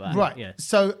 something like that. Right. Yeah.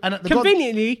 So and at the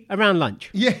Conveniently around lunch.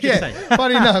 Yeah, Just yeah. saying.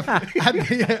 Funny enough,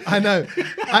 I know.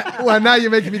 Well, now you're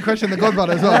making me question the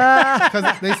Godfather as well,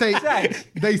 because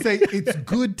they say it's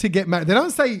good to get married. They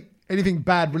don't say anything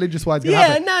bad religious-wise. Yeah,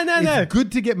 happen. no. It's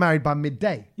good to get married by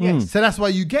midday. Yes. So that's why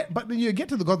you get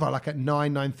to the Godfather like at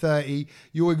 9:30.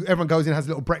 Everyone goes in, has a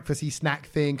little breakfasty snack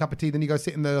thing, cup of tea. Then you go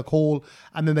sit in the hall,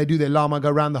 and then they do their lama, go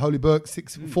around the holy book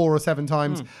 4 or 7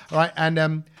 times, right? And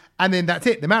then that's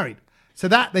it. They're married. So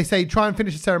that they say try and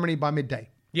finish the ceremony by midday.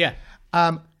 Yeah.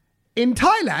 In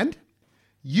Thailand,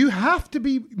 you have to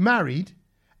be married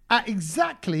at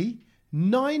exactly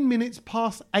 9 minutes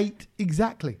past 8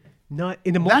 exactly. No,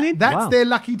 in the morning? That's Wow. their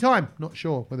lucky time. Not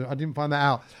sure whether I didn't find that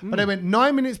out. But they went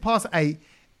 9 minutes past 8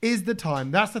 is the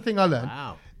time. That's the thing I learned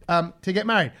to get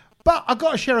married. But I've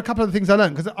got to share a couple of the things I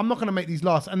learned because I'm not going to make these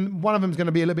last. And one of them is going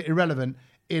to be a little bit irrelevant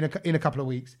in a couple of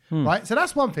weeks. Right? So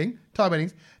that's one thing, Thai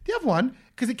weddings. The other one,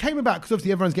 because it came about because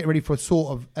obviously everyone's getting ready for a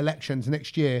sort of elections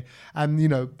next year. And, you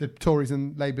know, the Tories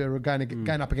and Labour are going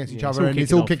up against each other. And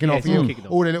it's all kicking off. All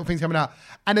the little things coming out.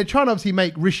 And they're trying to obviously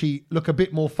make Rishi look a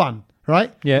bit more fun.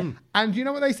 Right? Yeah. And you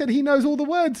know what they said he knows all the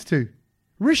words to?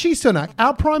 Rishi Sunak,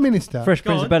 our Prime Minister. Fresh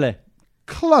Prince of Bel-Air.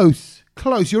 Close.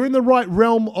 You're in the right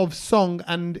realm of song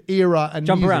and era and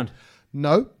Jump music. around.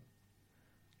 No.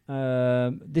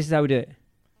 This is how we do it.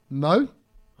 No.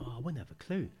 Oh, I wouldn't have a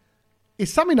clue.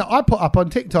 It's something that I put up on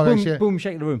TikTok. Boom, actually. boom,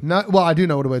 shake the room. No. Well, I do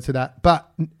know all the words to that.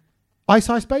 But Ice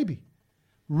Ice Baby.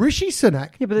 Rishi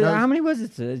Sunak. Yeah, but knows- how many words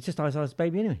is it? It's just Ice Ice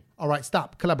Baby anyway. All right,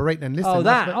 stop. Collaborate and listen. Oh,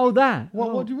 That's that.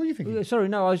 What do you think? Sorry,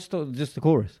 no, I just thought just the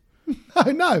chorus.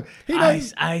 No. He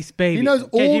knows. Ice, baby. He knows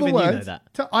all the Even words you know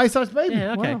that. to Ice Ice Baby.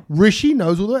 Yeah, okay. Wow. Rishi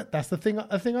knows all the words. That's the thing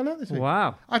I learned this week.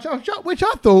 Wow. Which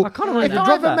I thought, I kinda wanna if try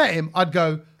I ever that. met him, I'd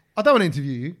go, I don't want to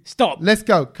interview you. Stop. Let's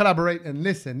go. Collaborate and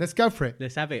listen. Let's go for it.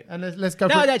 Let's have it. And let's go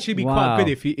That for would it. actually be Wow. quite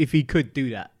good if he could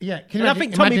do that. Yeah. And I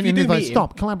think, Tommy, if you do meet him-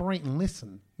 stop, collaborate and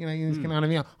listen. You know, you just kind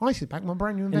of, I sit back my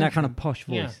brand new In invention. that kind of posh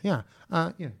voice. Yeah.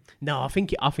 Yeah. No, I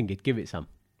think it'd give it some.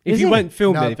 If Is you it? weren't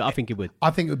filming No, it, I think it would. I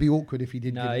think it would be awkward if he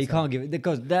did. No, give it he some. can't give it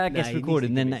because that gets he needs recorded to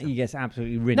and then give it he gets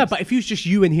absolutely rinsed. No, but if it was just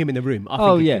you and him in the room, I think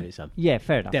oh he'd yeah, give it some. yeah,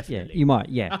 fair enough. Definitely. Yeah, you might.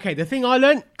 Yeah. Okay, the thing I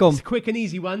learned, Go on. it's a quick and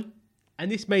easy one,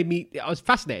 and this made me, I was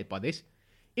fascinated by this.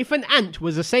 If an ant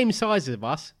was the same size as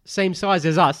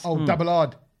us, Oh, double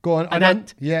hard. Go on. An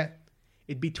ant? Yeah.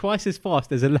 it'd be twice as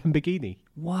fast as a Lamborghini.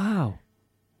 Wow.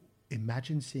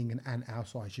 Imagine seeing an ant our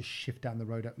size just shift down the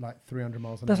road at like 300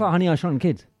 miles an That's hour. like Honey, I Shrunk the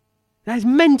Kids. That's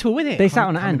mental, isn't it? They sat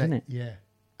on an Coming ant, at- didn't it? Yeah.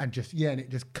 And it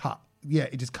just cut. Yeah,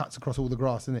 it just cuts across all the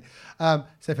grass, doesn't it?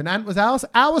 So if an ant was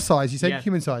our size, you said Yeah.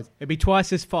 human size. It'd be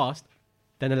twice as fast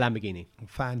than a Lamborghini.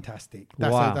 Fantastic.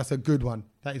 Wow. That's a good one.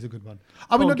 That is a good one.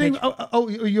 Are we Go not on,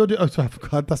 doing? You're doing. Oh, sorry, I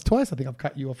forgot. That's twice. I think I've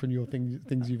cut you off on your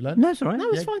things you've learned. No, it's all right. No,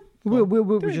 it's fine. We're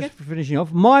Do it just finishing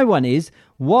off. My one is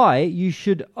why you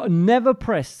should never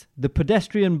press the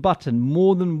pedestrian button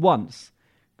more than once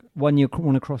when you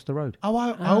want to cross the road. Oh,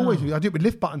 I always do. I do it with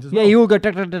lift buttons as well. Yeah, you all go,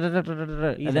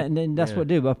 and then that's what I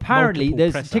do. But apparently, Multiple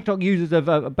there's presser. TikTok users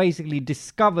have basically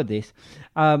discovered this,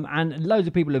 and loads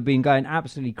of people have been going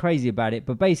absolutely crazy about it.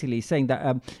 But basically, saying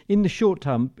that in the short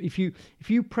term, if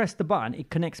you press the button, it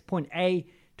connects point A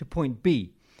to point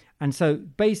B. And so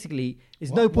basically,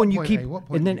 there's no What point you point keep, A? What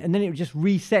point and B? then it just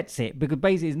resets it, because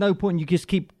basically there's no point you just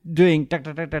keep doing duck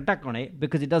on it,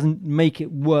 because it doesn't make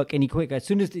it work any quicker. As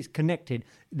soon as it's connected,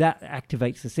 that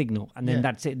activates the signal, and then Yeah.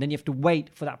 that's it. Then you have to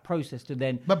wait for that process to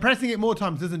then. But pressing it more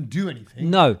times doesn't do anything.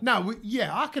 No.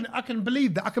 I can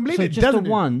believe that. I can believe So it just the doesn't.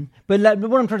 one, but like,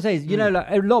 what I'm trying to say is, like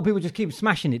a lot of people just keep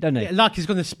smashing it, don't they? Yeah, like it's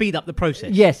going to speed up the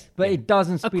process. Yes, but it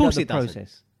doesn't speed course up the it doesn't.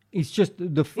 process. It's just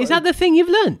the. Is that the thing you've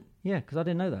learned? Yeah, because I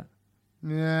didn't know that.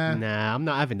 Yeah. Nah, I'm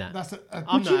not having that. That's I'm What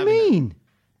not do you having that. mean?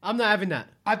 I'm not having that.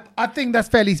 I think that's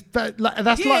fairly. That's Yeah,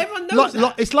 like. everyone knows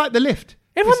that. It's like the lift.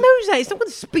 Everyone knows that. It's not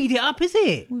going to speed it up, is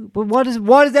it? But why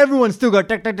does everyone still go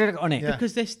duck on it? Yeah.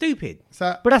 Because they're stupid.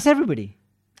 So But that's everybody.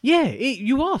 Yeah,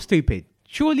 you are stupid.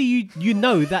 Surely you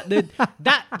know that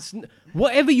that's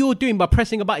whatever you're doing by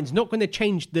pressing a button is not going to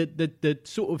change the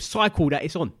sort of cycle that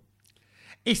it's on.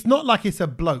 it's not like it's a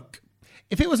bloke.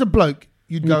 If it was a bloke,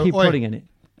 you'd You go. keep "Oi, prodding in it.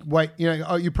 Wait,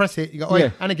 you press it. You go, oi, Yeah.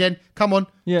 and again, come on,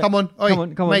 Yeah. come on, oi, Come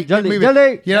on, mate, Jolly, move Jolly,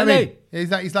 it. You know what I mean?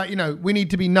 Jolly. He's like, we need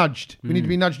to be nudged. We need to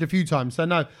be nudged a few times. So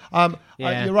no,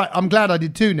 Yeah. you're right. I'm glad I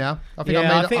did two now. I think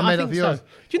I made up for yours.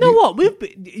 Do you know what?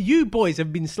 You boys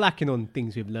have been slacking on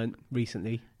things we've learnt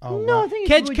recently. Oh, No, wow. I think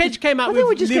Kedge came out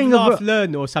with just Live, getting Laugh,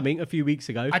 Learn or something a few weeks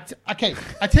ago. Okay,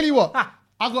 I tell you what.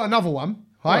 I've got another one.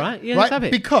 Right? All right, yeah, let's have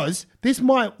it. Because this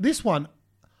one,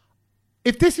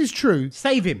 if this is true,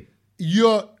 Save him.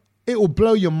 it will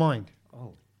blow your mind.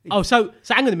 Oh, so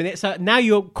hang on a minute. So now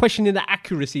you're questioning the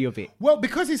accuracy of it. Well,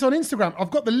 because it's on Instagram,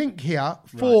 I've got the link here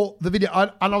for the video,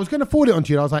 and I was going to forward it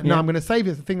onto you. I was like, no, I'm going to save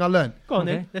it. It's the thing I learned. Go on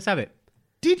then. Let's have it.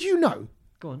 Did you know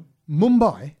Go on.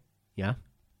 Mumbai, Yeah.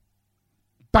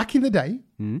 back in the day,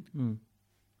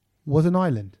 was an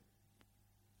island?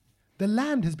 The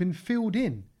land has been filled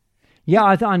in. Yeah,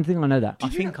 I think I know that. I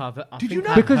think I've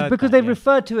Because they've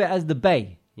referred to it as the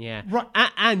bay. Yeah. Right.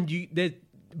 And the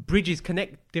bridges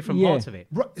connect different parts of it.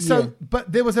 Right. So,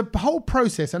 but there was a whole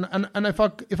process, and if I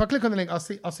click on the link,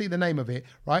 I'll see the name of it,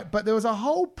 right? But there was a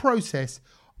whole process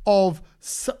of,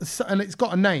 and it's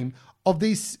got a name, of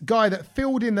this guy that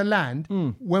filled in the land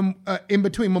when in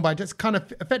between Mumbai, just kind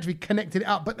of effectively connected it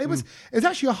up. But it was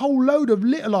actually a whole load of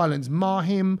little islands: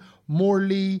 Mahim,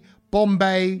 Morley,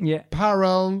 Bombay,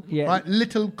 Parel, right?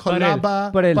 Little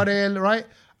Colaba, Parel, right?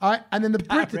 And then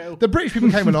the British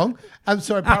people came along. I'm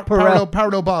sorry,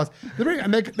 parallel bars. They're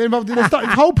involved in this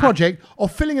whole project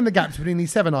of filling in the gaps between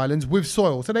these 7 islands with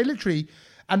soil. So they literally,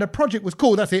 and the project was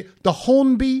called, that's it, the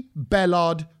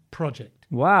Hornby-Bellard Project.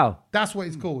 Wow. That's what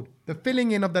it's called. The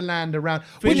filling in of the land around.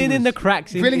 Filling in the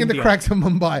cracks in Filling in the India. cracks of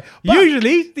Mumbai.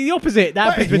 Usually the opposite.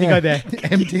 That happens when you go there.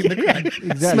 Emptying the cracks.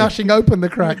 Smashing open the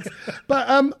cracks. But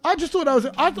I just thought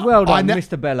Well done,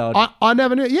 Mr. Bellard. I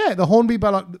never knew it. Yeah, the Hornby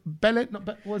Bellard.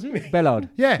 Was it? Bellard.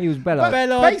 Yeah. He was Bellard.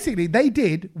 Bellard. Basically, they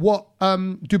did what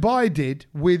Dubai did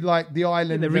with like the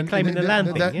island. The reclaiming the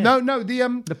land thing, yeah. No,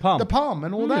 the palm. The palm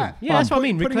and all that. Yeah, that's what I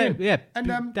mean. Putting Reclaim. in. Yeah.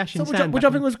 And, Dashing which sand. I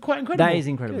think was quite incredible. That is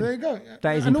incredible. There you go.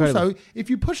 That is and incredible. also, if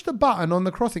you push the button on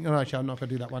the crossing, oh, actually, I'm not going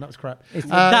to do that one. That was crap.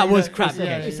 That was crap.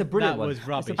 It's a brilliant That one. was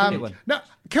rubbish. It's a brilliant one. Now,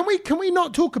 can we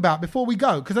not talk about before we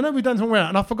go? Because I know we've done something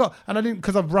and I forgot, and I didn't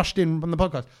because I've rushed in from the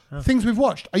podcast. Things we've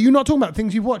watched. Are you not talking about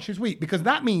things you've watched this week? Because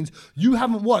that means you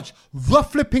haven't watched the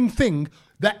flipping thing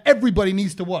that everybody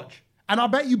needs to watch. And I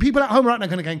bet you people at home right now are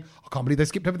going to go, I can't believe they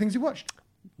skipped over things you watched.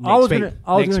 I was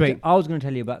Next going to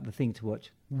tell you about the thing to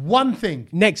watch. One thing.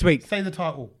 Next week. Say the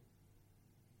title.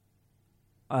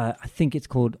 I think it's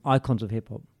called Icons of Hip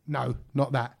Hop. No,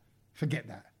 not that. Forget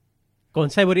that. Go on,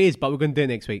 say what it is, but we're going to do it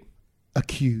next week.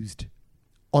 Accused.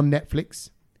 On Netflix.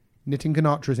 Nitin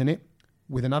Ganatra's in it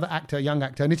with another actor, young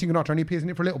actor. Nitin Ganatra only appears in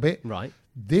it for a little bit. Right.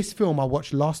 This film I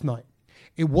watched last night.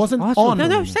 It wasn't on.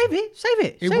 No, save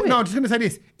it. No, I'm just going to say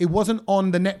this. It wasn't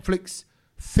on the Netflix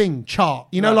thing chart.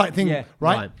 You know, like thing, Yeah.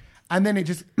 right? And then it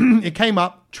just, it came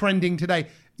up trending today.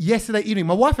 Yesterday evening,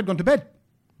 my wife had gone to bed.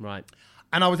 Right.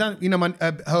 And I was,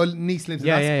 her niece lives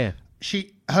with us. Yeah.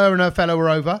 Her and her fellow were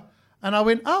over. And I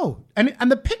went, oh.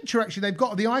 And the picture actually they've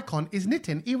got of the icon is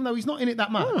Nitin, even though he's not in it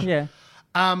that much. Yeah.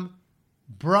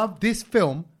 Bruv, this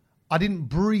film, I didn't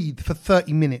breathe for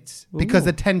 30 minutes because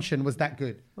the tension was that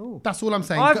good. Ooh. That's all I'm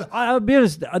saying. I'll be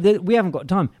honest, we haven't got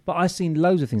time, but I've seen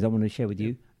loads of things I want to share with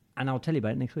you, and I'll tell you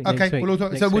about it next week. Okay, we'll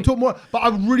talk more. But I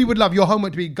really would love your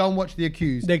homework to be go and watch The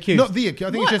Accused. The Accused. Not The Accused.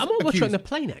 I think it's just I might watch it Accused. on the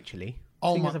plane, actually.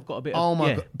 Oh my, I've got a bit oh of,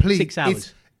 my God. Please. 6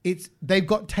 hours. They've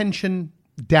got tension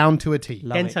down to a T.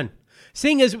 Denson.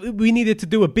 Seeing as we needed to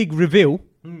do a big reveal,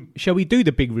 shall we do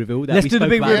the big reveal? Let's do the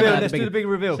big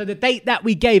reveal. So the date that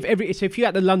we gave so if you're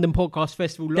at the London Podcast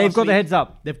Festival last they've got week, the heads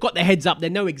up. They've got the heads up. They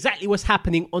know exactly what's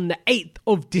happening on the 8th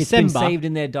of December. It's been saved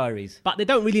in their diaries. But they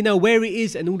don't really know where it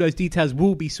is, and all those details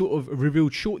will be sort of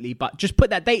revealed shortly. But just put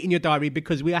that date in your diary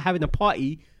because we are having a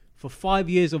party for 5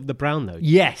 years of the Brownload.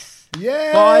 Yes.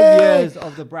 Yeah. 5 years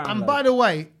of the Brownload. And by the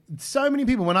way, so many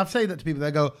people, when I've said that to people,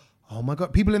 they go, oh my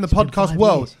God, people in the podcast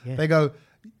world, they go,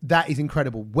 that is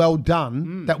incredible. Well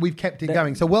done that we've kept it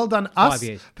going. So well done us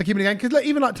for keeping it going. Because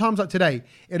even like times like today,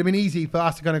 it would have been easy for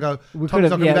us to kind of go, we could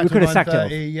have sacked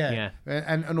it off.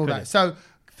 And all that. So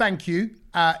thank you.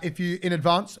 If you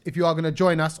are going to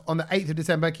join us on the 8th of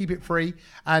December, keep it free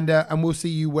and we'll see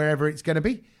you wherever it's going to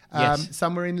be.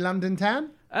 Somewhere in London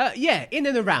town. In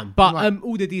and around. But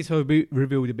all the details will be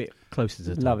revealed a bit closer to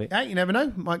the time. Love it. Yeah, you never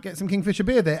know. Might get some Kingfisher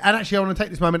beer there. And actually, I want to take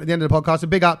this moment at the end of the podcast to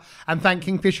big up and thank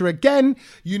Kingfisher again.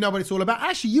 You know what it's all about.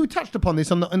 Actually, you touched upon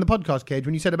this on the podcast, Cage,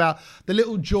 when you said about the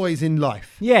little joys in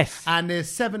life. Yes. And there's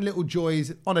 7 little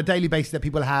joys on a daily basis that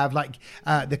people have, like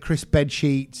the crisp bed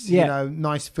sheets, you know,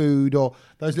 nice food, or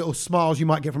those little smiles you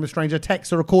might get from a stranger,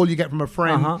 text or a call you get from a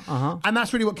friend. And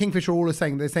that's really what Kingfisher are all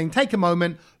saying. They're saying, take a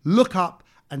moment, look up,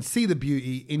 and see the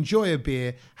beauty, enjoy a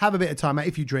beer, have a bit of time out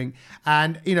if you drink,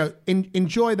 and, you know,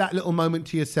 enjoy that little moment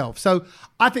to yourself. So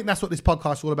I think that's what this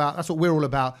podcast is all about. That's what we're all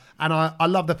about. And I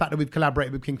love the fact that we've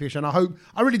collaborated with Kingfisher. And I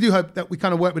really do hope that we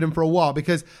kind of work with them for a while,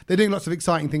 because they're doing lots of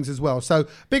exciting things as well. So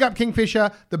big up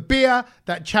Kingfisher, the beer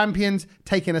that champions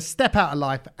taking a step out of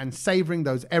life and savouring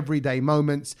those everyday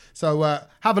moments. So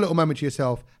have a little moment to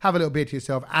yourself, have a little beer to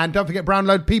yourself. And don't forget,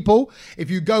 Brownload people,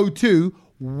 if you go to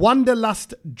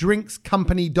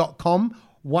wanderlustdrinkscompany.com,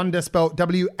 Wonder spelled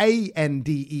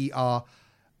WANDER,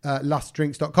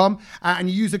 lustdrinks.com, and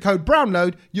you use the code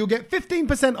Brownload, you'll get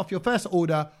 15% off your first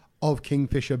order of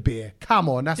Kingfisher beer. Come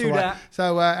on, that's all right.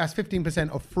 So that's 15%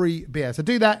 of free beer. So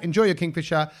do that, enjoy your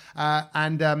Kingfisher,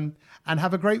 and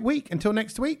have a great week. Until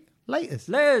next week, laters.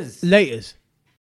 Laters.